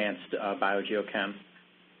advanced biogeochem.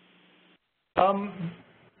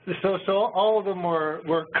 So all of them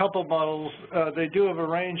were coupled models. They do have a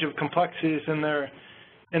range of complexities in their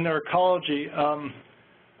ecology.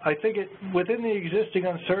 I think within the existing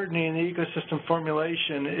uncertainty in the ecosystem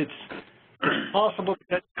formulation, it's possible to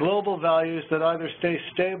get global values that either stay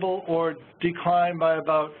stable or decline by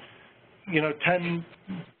about 10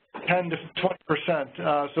 to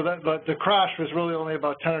 20%. But the crash was really only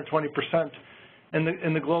about 10 or 20%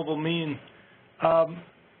 in the global mean,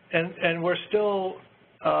 and we're still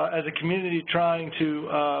as a community trying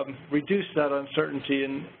to reduce that uncertainty,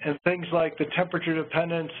 and things like the temperature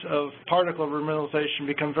dependence of particle remineralization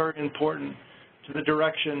become very important to the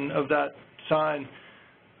direction of that sign.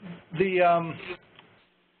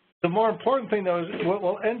 The more important thing, though, is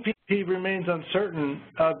NPP remains uncertain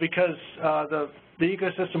because the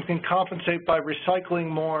ecosystem can compensate by recycling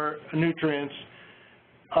more nutrients.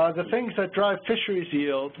 The things that drive fisheries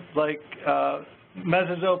yield, like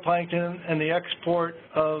mesozooplankton and the export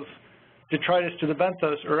of detritus to the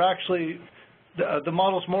benthos, are actually, the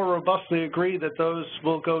models more robustly agree that those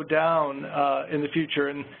will go down in the future.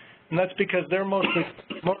 And that's because they're mostly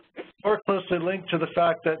more closely linked to the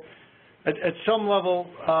fact that at some level,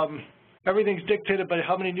 everything's dictated by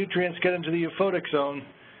how many nutrients get into the euphotic zone.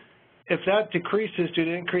 If that decreases due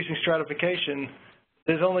to increasing stratification,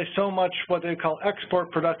 there's only so much what they call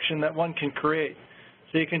export production that one can create.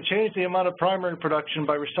 So you can change the amount of primary production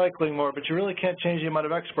by recycling more, but you really can't change the amount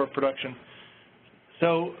of export production.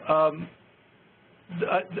 So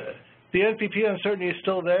the NPP uncertainty is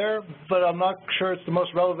still there, but I'm not sure it's the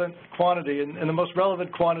most relevant quantity. And the most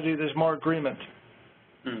relevant quantity, there's more agreement.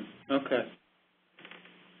 Okay.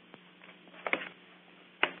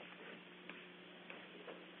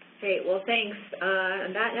 Great. Well, thanks.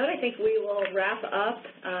 On that note, I think we will wrap up.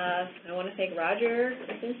 I want to thank Roger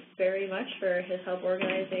very much for his help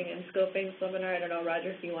organizing and scoping this webinar. I don't know,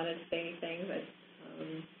 Roger, if you wanted to say anything, but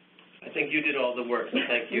I think you did all the work, so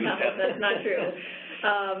thank you. No, that's not true.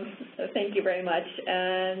 So thank you very much.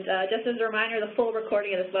 And just as a reminder, the full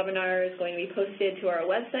recording of this webinar is going to be posted to our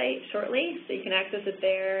website shortly, so you can access it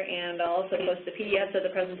there, and I'll also post the PDFs of the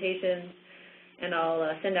presentations, and I'll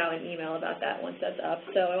send out an email about that once that's up.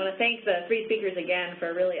 So I want to thank the three speakers again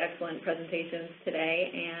for really excellent presentations today,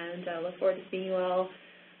 and I look forward to seeing you all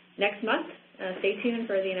next month. Stay tuned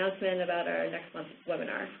for the announcement about our next month's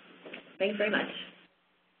webinar. Thanks very much.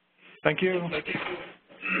 Thank you. Thank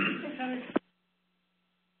you.